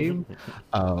fighter game,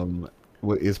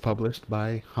 is published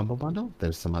by Humble Bundle.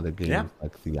 There's some other Yeah. games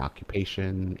like The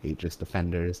Occupation, Aegis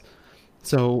Defenders.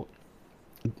 So,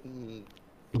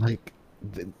 like,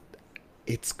 th-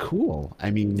 it's cool.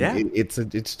 I mean, Yeah.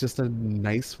 it's just a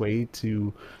nice way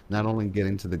to not only get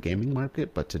into the gaming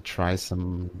market, but to try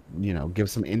some, give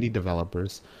some indie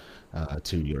developers,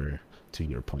 to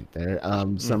your point there,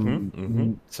 Mm-hmm.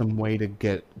 Mm-hmm. some way to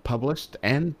get published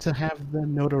and to have the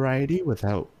notoriety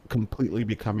without completely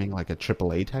becoming like a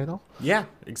AAA title. Yeah,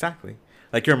 exactly.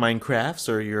 Like your Minecrafts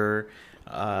or your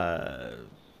uh,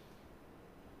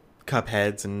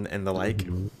 Cupheads and the like.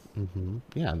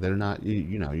 Yeah, they're not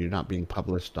you're not being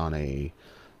published on a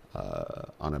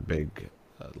big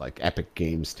like Epic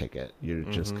Games ticket. You're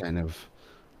just kind of,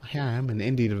 yeah, I'm an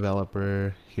indie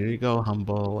developer. Here you go,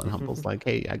 Humble, and Humble's like,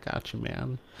 hey, I got you,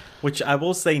 man. Which I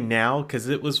will say now, because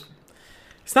it's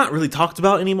not really talked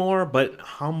about anymore, but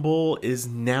Humble is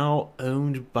now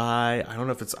owned by, I don't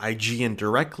know if it's IGN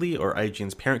directly or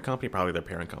IGN's parent company, probably their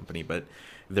parent company, but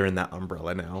they're in that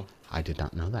umbrella now. I did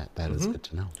not know that. That is good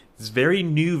to know. It's very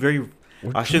new, very,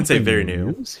 We're I shouldn't say very dropping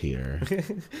new. news here.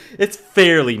 It's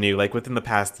fairly new, like within the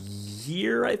past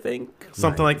year, I think.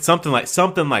 Something like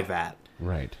that.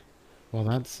 Right. Well,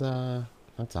 that's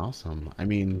awesome. I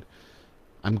mean,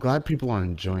 I'm glad people are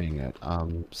enjoying it.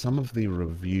 Some of the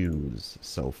reviews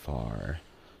so far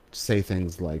say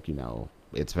things like,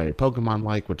 it's very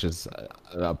Pokemon-like, which is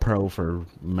a pro for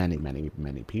many, many,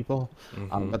 many people.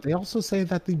 But they also say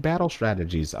that the battle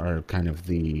strategies are kind of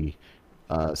the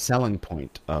selling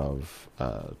point of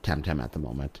Temtem at the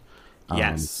moment.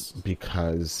 Yes.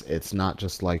 Because it's not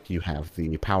just like you have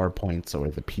the power points or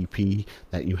the PP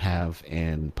that you have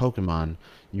in Pokemon.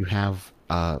 You have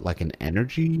like an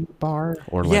energy bar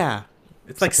or like Yeah.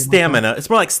 It's like something like that. stamina. It's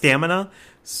more like stamina.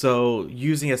 So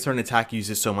using a certain attack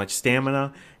uses so much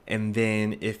stamina, and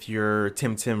then if your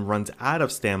Tim runs out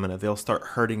of stamina, they'll start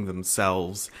hurting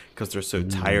themselves because they're so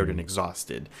tired and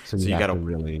exhausted. So So you you have to gotta,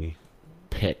 really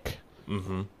pick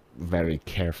very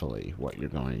carefully what you're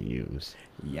going to use.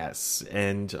 yes.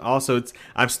 And also,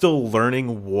 I'm still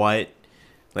learning what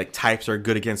like types are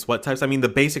good against what types. I mean, the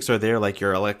basics are there, like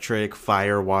your electric,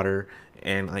 fire, water,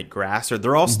 and like grass. Or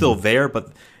they're all still there,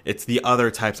 but it's the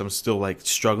other types I'm still like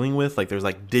struggling with. Like there's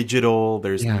like digital,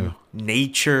 there's Yeah.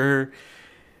 nature,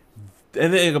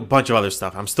 and then a bunch of other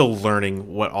stuff. I'm still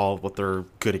learning what they're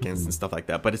good against and stuff like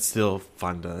that. But it's still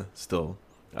fun to still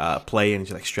play and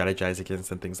like strategize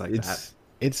against and things like that.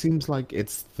 It seems like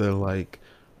it's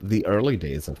the early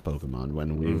days of Pokemon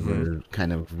when we were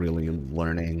kind of really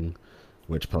learning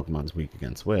which Pokemon's weak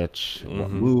against which,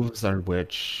 what moves are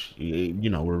which.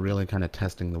 We're really kind of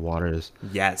testing the waters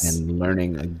Yes. and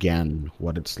learning again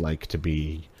what it's like to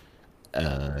be,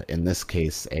 in this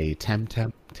case, a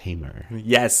TemTem tamer.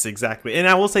 Yes, exactly. And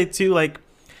I will say too, like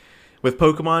with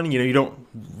Pokemon, you don't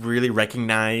really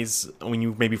recognize when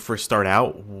you maybe first start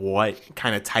out what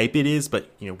kind of type it is, but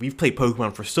we've played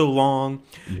Pokemon for so long.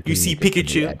 You see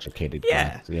Pikachu. Educated.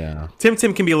 Yeah. Class. Yeah.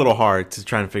 TemTem can be a little hard to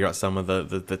try and figure out some of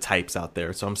the types out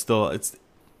there. So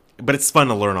but it's fun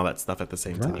to learn all that stuff at the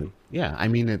same time. Yeah. I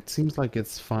mean, it seems like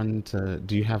it's fun to.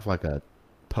 Do you have like a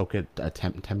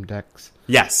TemTem Dex?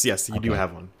 Yes, you do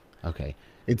have one. Okay.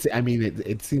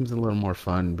 It seems a little more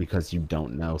fun because you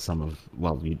don't know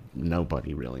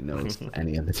nobody really knows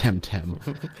any of the TemTem.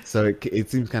 So it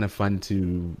seems kind of fun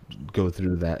to go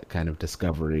through that kind of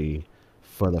discovery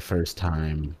for the first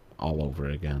time all over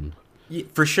again. Yeah,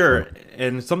 for sure.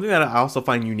 And something that I also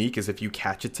find unique is if you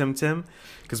catch a TemTem,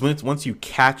 because once you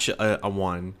catch a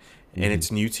one and it's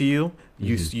new to you,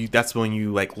 you that's when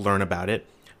you like learn about it.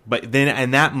 But then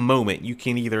in that moment, you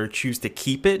can either choose to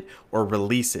keep it or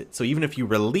release it. So even if you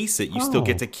release it, you still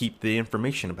get to keep the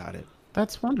information about it.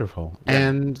 That's wonderful. Yeah.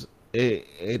 And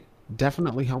it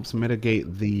definitely helps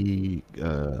mitigate the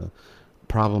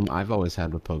problem I've always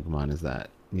had with Pokemon is that,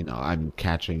 I'm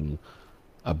catching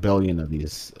a billion of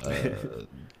these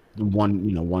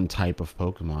one type of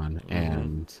Pokemon,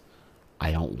 and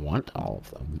I don't want all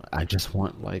of them. I just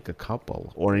want like a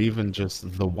couple or even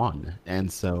just the one.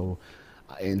 And so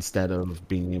instead of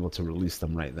being able to release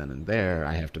them right then and there,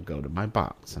 I have to go to my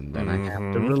box, and then I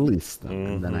have to release them,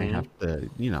 and then I have to,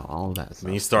 all of that stuff.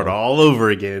 And you start all over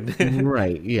again.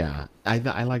 Right? Yeah,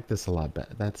 I like this a lot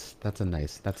better. That's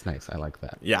nice. I like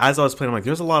that. Yeah, as I was playing, I'm like,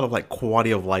 there's a lot of like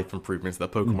quality of life improvements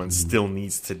that Pokemon still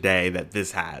needs today that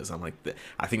this has. I'm like,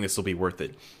 I think this will be worth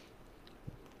it.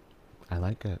 I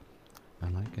like it.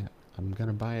 I'm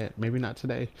gonna buy it. Maybe not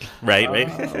today. Right.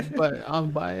 But I'll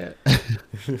buy it.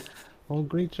 Well,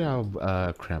 great job,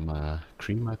 Crema.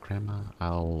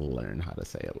 I'll learn how to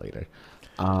say it later.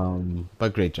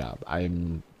 But great job.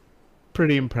 I'm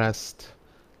pretty impressed.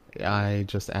 I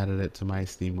just added it to my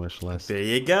Steam wish list. There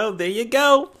you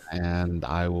go. And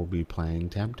I will be playing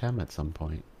TemTem at some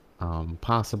point.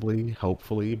 Possibly,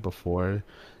 hopefully, before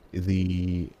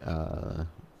the...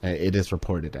 it is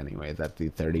reported anyway that the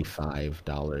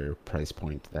 $35 price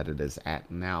point that it is at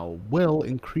now will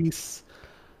increase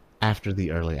after the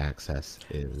early access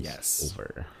is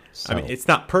over. So, I mean, it's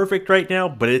not perfect right now,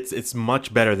 but it's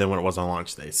much better than when it was on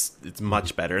launch day. It's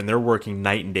much better, and they're working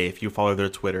night and day. If you follow their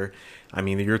Twitter, I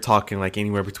mean, you're talking like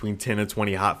anywhere between 10 and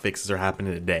 20 hot fixes are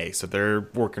happening a day. So they're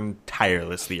working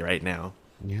tirelessly right now.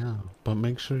 Yeah, but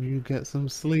make sure you get some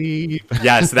sleep.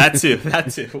 Yes, that too.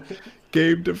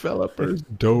 Game developers,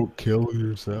 don't kill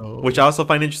yourself. Which I also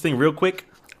find interesting, real quick.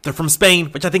 They're from Spain,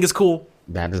 which I think is cool.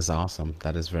 That is awesome.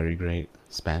 That is very great.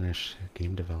 Spanish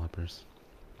game developers.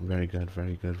 Very good.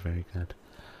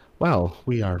 Well,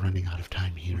 we are running out of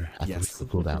time here at the weekly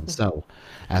cooldown. So,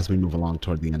 as we move along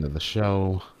toward the end of the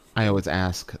show, I always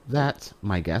ask that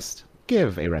my guest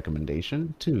give a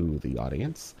recommendation to the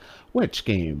audience. Which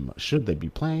game should they be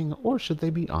playing or should they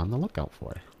be on the lookout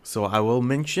for? So I will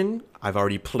mention I've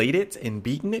already played it and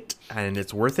beaten it, and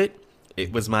it's worth it.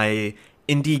 It was my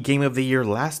indie game of the year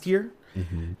last year.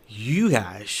 You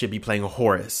guys should be playing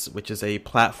Horus, which is a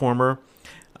platformer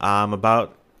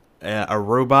about a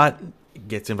robot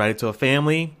gets invited to a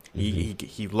family.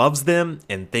 He loves them,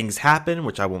 and things happen,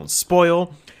 which I won't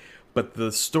spoil. But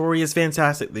the story is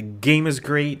fantastic. The game is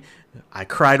great. I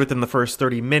cried within the first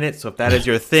 30 minutes. So if that is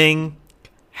your thing,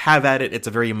 have at it. It's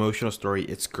a very emotional story.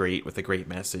 It's great with a great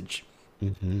message.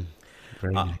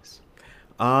 Very nice.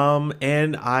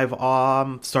 And I've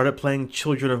started playing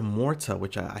Children of Morta,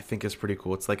 which I think is pretty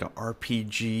cool. It's like an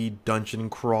RPG dungeon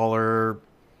crawler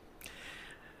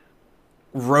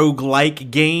roguelike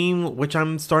game, which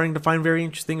I'm starting to find very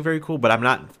interesting, very cool. But I'm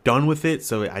not done with it,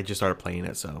 so I just started playing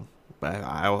it. So, but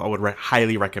I would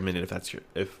highly recommend it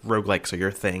if roguelikes are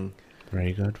your thing.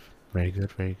 Very good.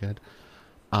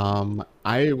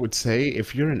 I would say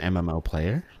if you're an MMO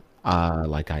player,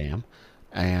 like I am,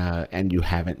 and you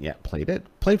haven't yet played it,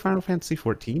 play Final Fantasy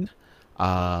XIV.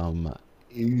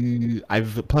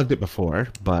 I've plugged it before,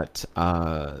 but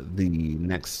the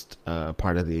next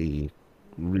part of the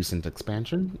recent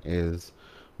expansion is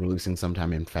releasing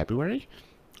sometime in February,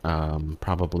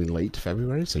 probably late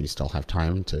February, so you still have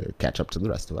time to catch up to the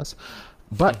rest of us.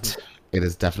 But it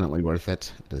is definitely worth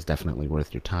it. It is definitely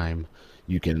worth your time.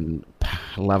 You can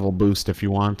level boost if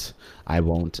you want. I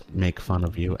won't make fun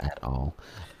of you at all.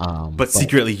 But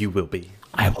secretly you will be.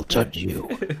 I will judge you.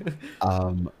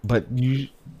 But you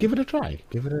give it a try.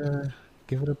 Give it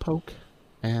give it a poke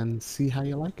and see how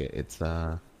you like it. It's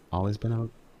always been a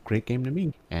great game to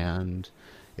me, and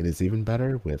it is even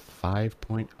better with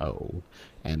 5.0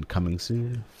 and coming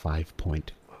soon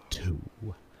 5.2.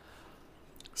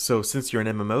 So, since you're an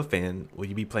MMO fan, will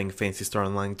you be playing Phantasy Star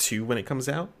Online 2 when it comes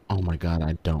out? Oh my god,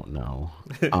 I don't know.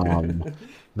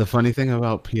 The funny thing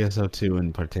about PSO2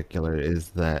 in particular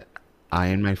is that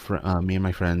me and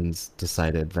my friends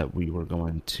decided that we were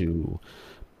going to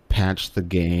patch the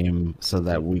game so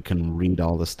that we can read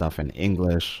all the stuff in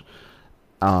English.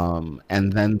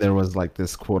 And then there was like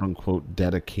this quote unquote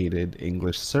dedicated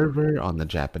English server on the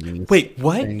Japanese. Wait,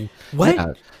 what? thing. What?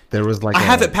 Yeah, there was like I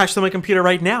have it patched on my computer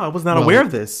right now. I was not aware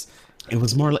of this. It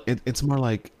was more. It's more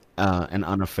like an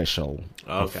unofficial,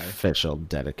 Okay. official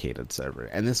dedicated server,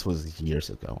 and this was years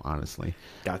ago, honestly.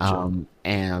 Gotcha.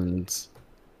 And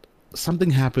something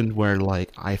happened where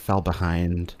like I fell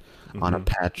behind on a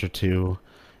patch or two,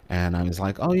 and I was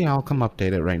like, oh yeah, I'll come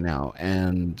update it right now.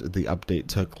 And the update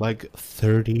took like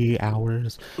 30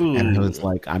 hours, and I was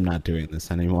like, I'm not doing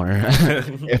this anymore.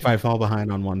 If I fall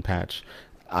behind on one patch,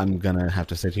 I'm gonna have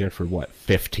to sit here for what,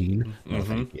 15? No,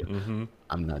 thank you.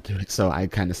 I'm not doing. So I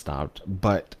kind of stopped.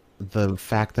 But the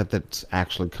fact that it's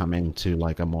actually coming to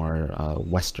like a more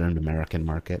Western American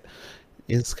market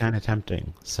is kind of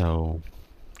tempting. So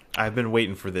I've been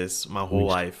waiting for this my whole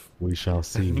life. we shall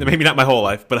see. Maybe not my whole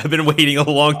life, but I've been waiting a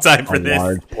long time for A this.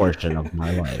 large portion of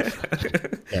my life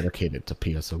dedicated to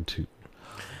PSO2.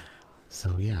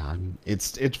 So yeah,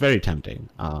 it's very tempting.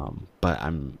 But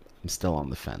I'm still on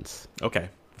the fence. Okay,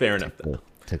 fair enough. It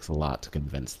takes a lot to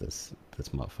convince this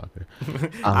motherfucker.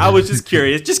 I was just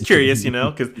curious, you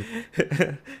know, because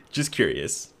just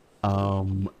curious.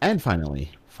 And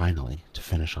finally, to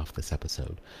finish off this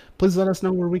episode, please let us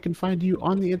know where we can find you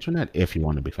on the internet if you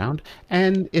want to be found,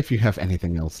 and if you have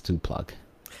anything else to plug.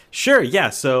 Sure, yeah.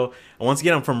 So once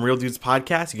again, I'm from Real Dudes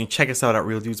Podcast. You can check us out at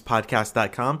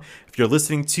realdudespodcast.com. If you're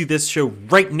listening to this show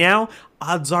right now,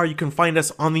 odds are you can find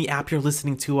us on the app you're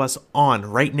listening to us on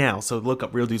right now. So look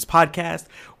up Real Dudes Podcast.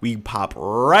 We pop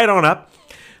right on up.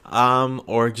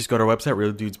 Or just go to our website,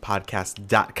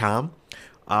 realdudespodcast.com.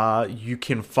 You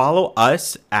can follow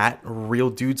us at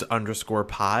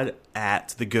realdudes_pod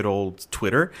at the good old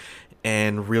Twitter,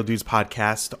 and Real Dudes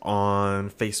Podcast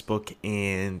on Facebook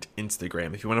and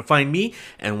Instagram. If you want to find me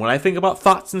and what I think about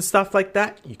thoughts and stuff like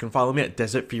that, you can follow me at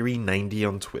Desert Fury 90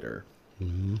 on Twitter.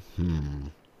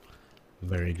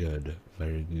 Very good.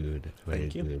 Very good. Very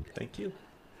good. Thank you.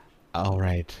 All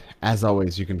right. As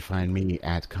always, you can find me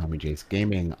at Jace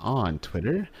Gaming on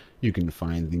Twitter. You can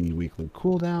find the weekly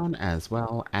cooldown as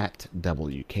well at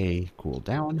WK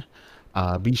Cooldown.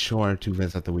 Be sure to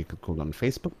visit the Weekly Cooldown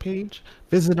Facebook page.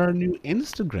 Visit our new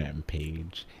Instagram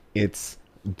page. It's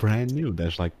brand new.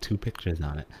 There's like 2 pictures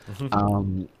on it.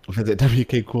 Visit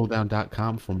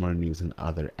wkcooldown.com for more news and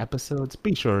other episodes.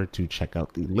 Be sure to check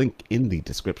out the link in the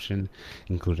description,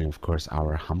 including, of course,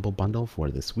 our Humble Bundle for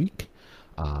this week.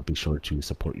 Be sure to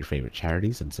support your favorite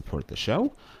charities and support the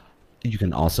show. You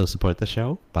can also support the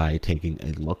show by taking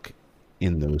a look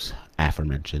in those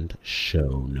aforementioned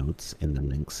show notes in the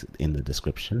links in the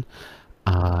description,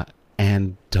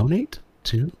 and donate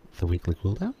to the Weekly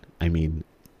Cooldown. I mean,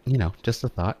 you know, just a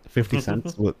thought. 50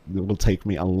 cents will take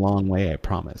me a long way, I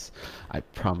promise. I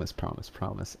promise.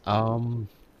 All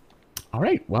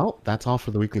right, well, that's all for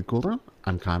the Weekly Cooldown.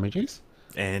 I'm Jace.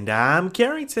 And I'm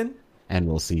Carrington. And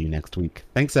we'll see you next week.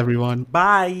 Thanks, everyone.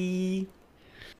 Bye.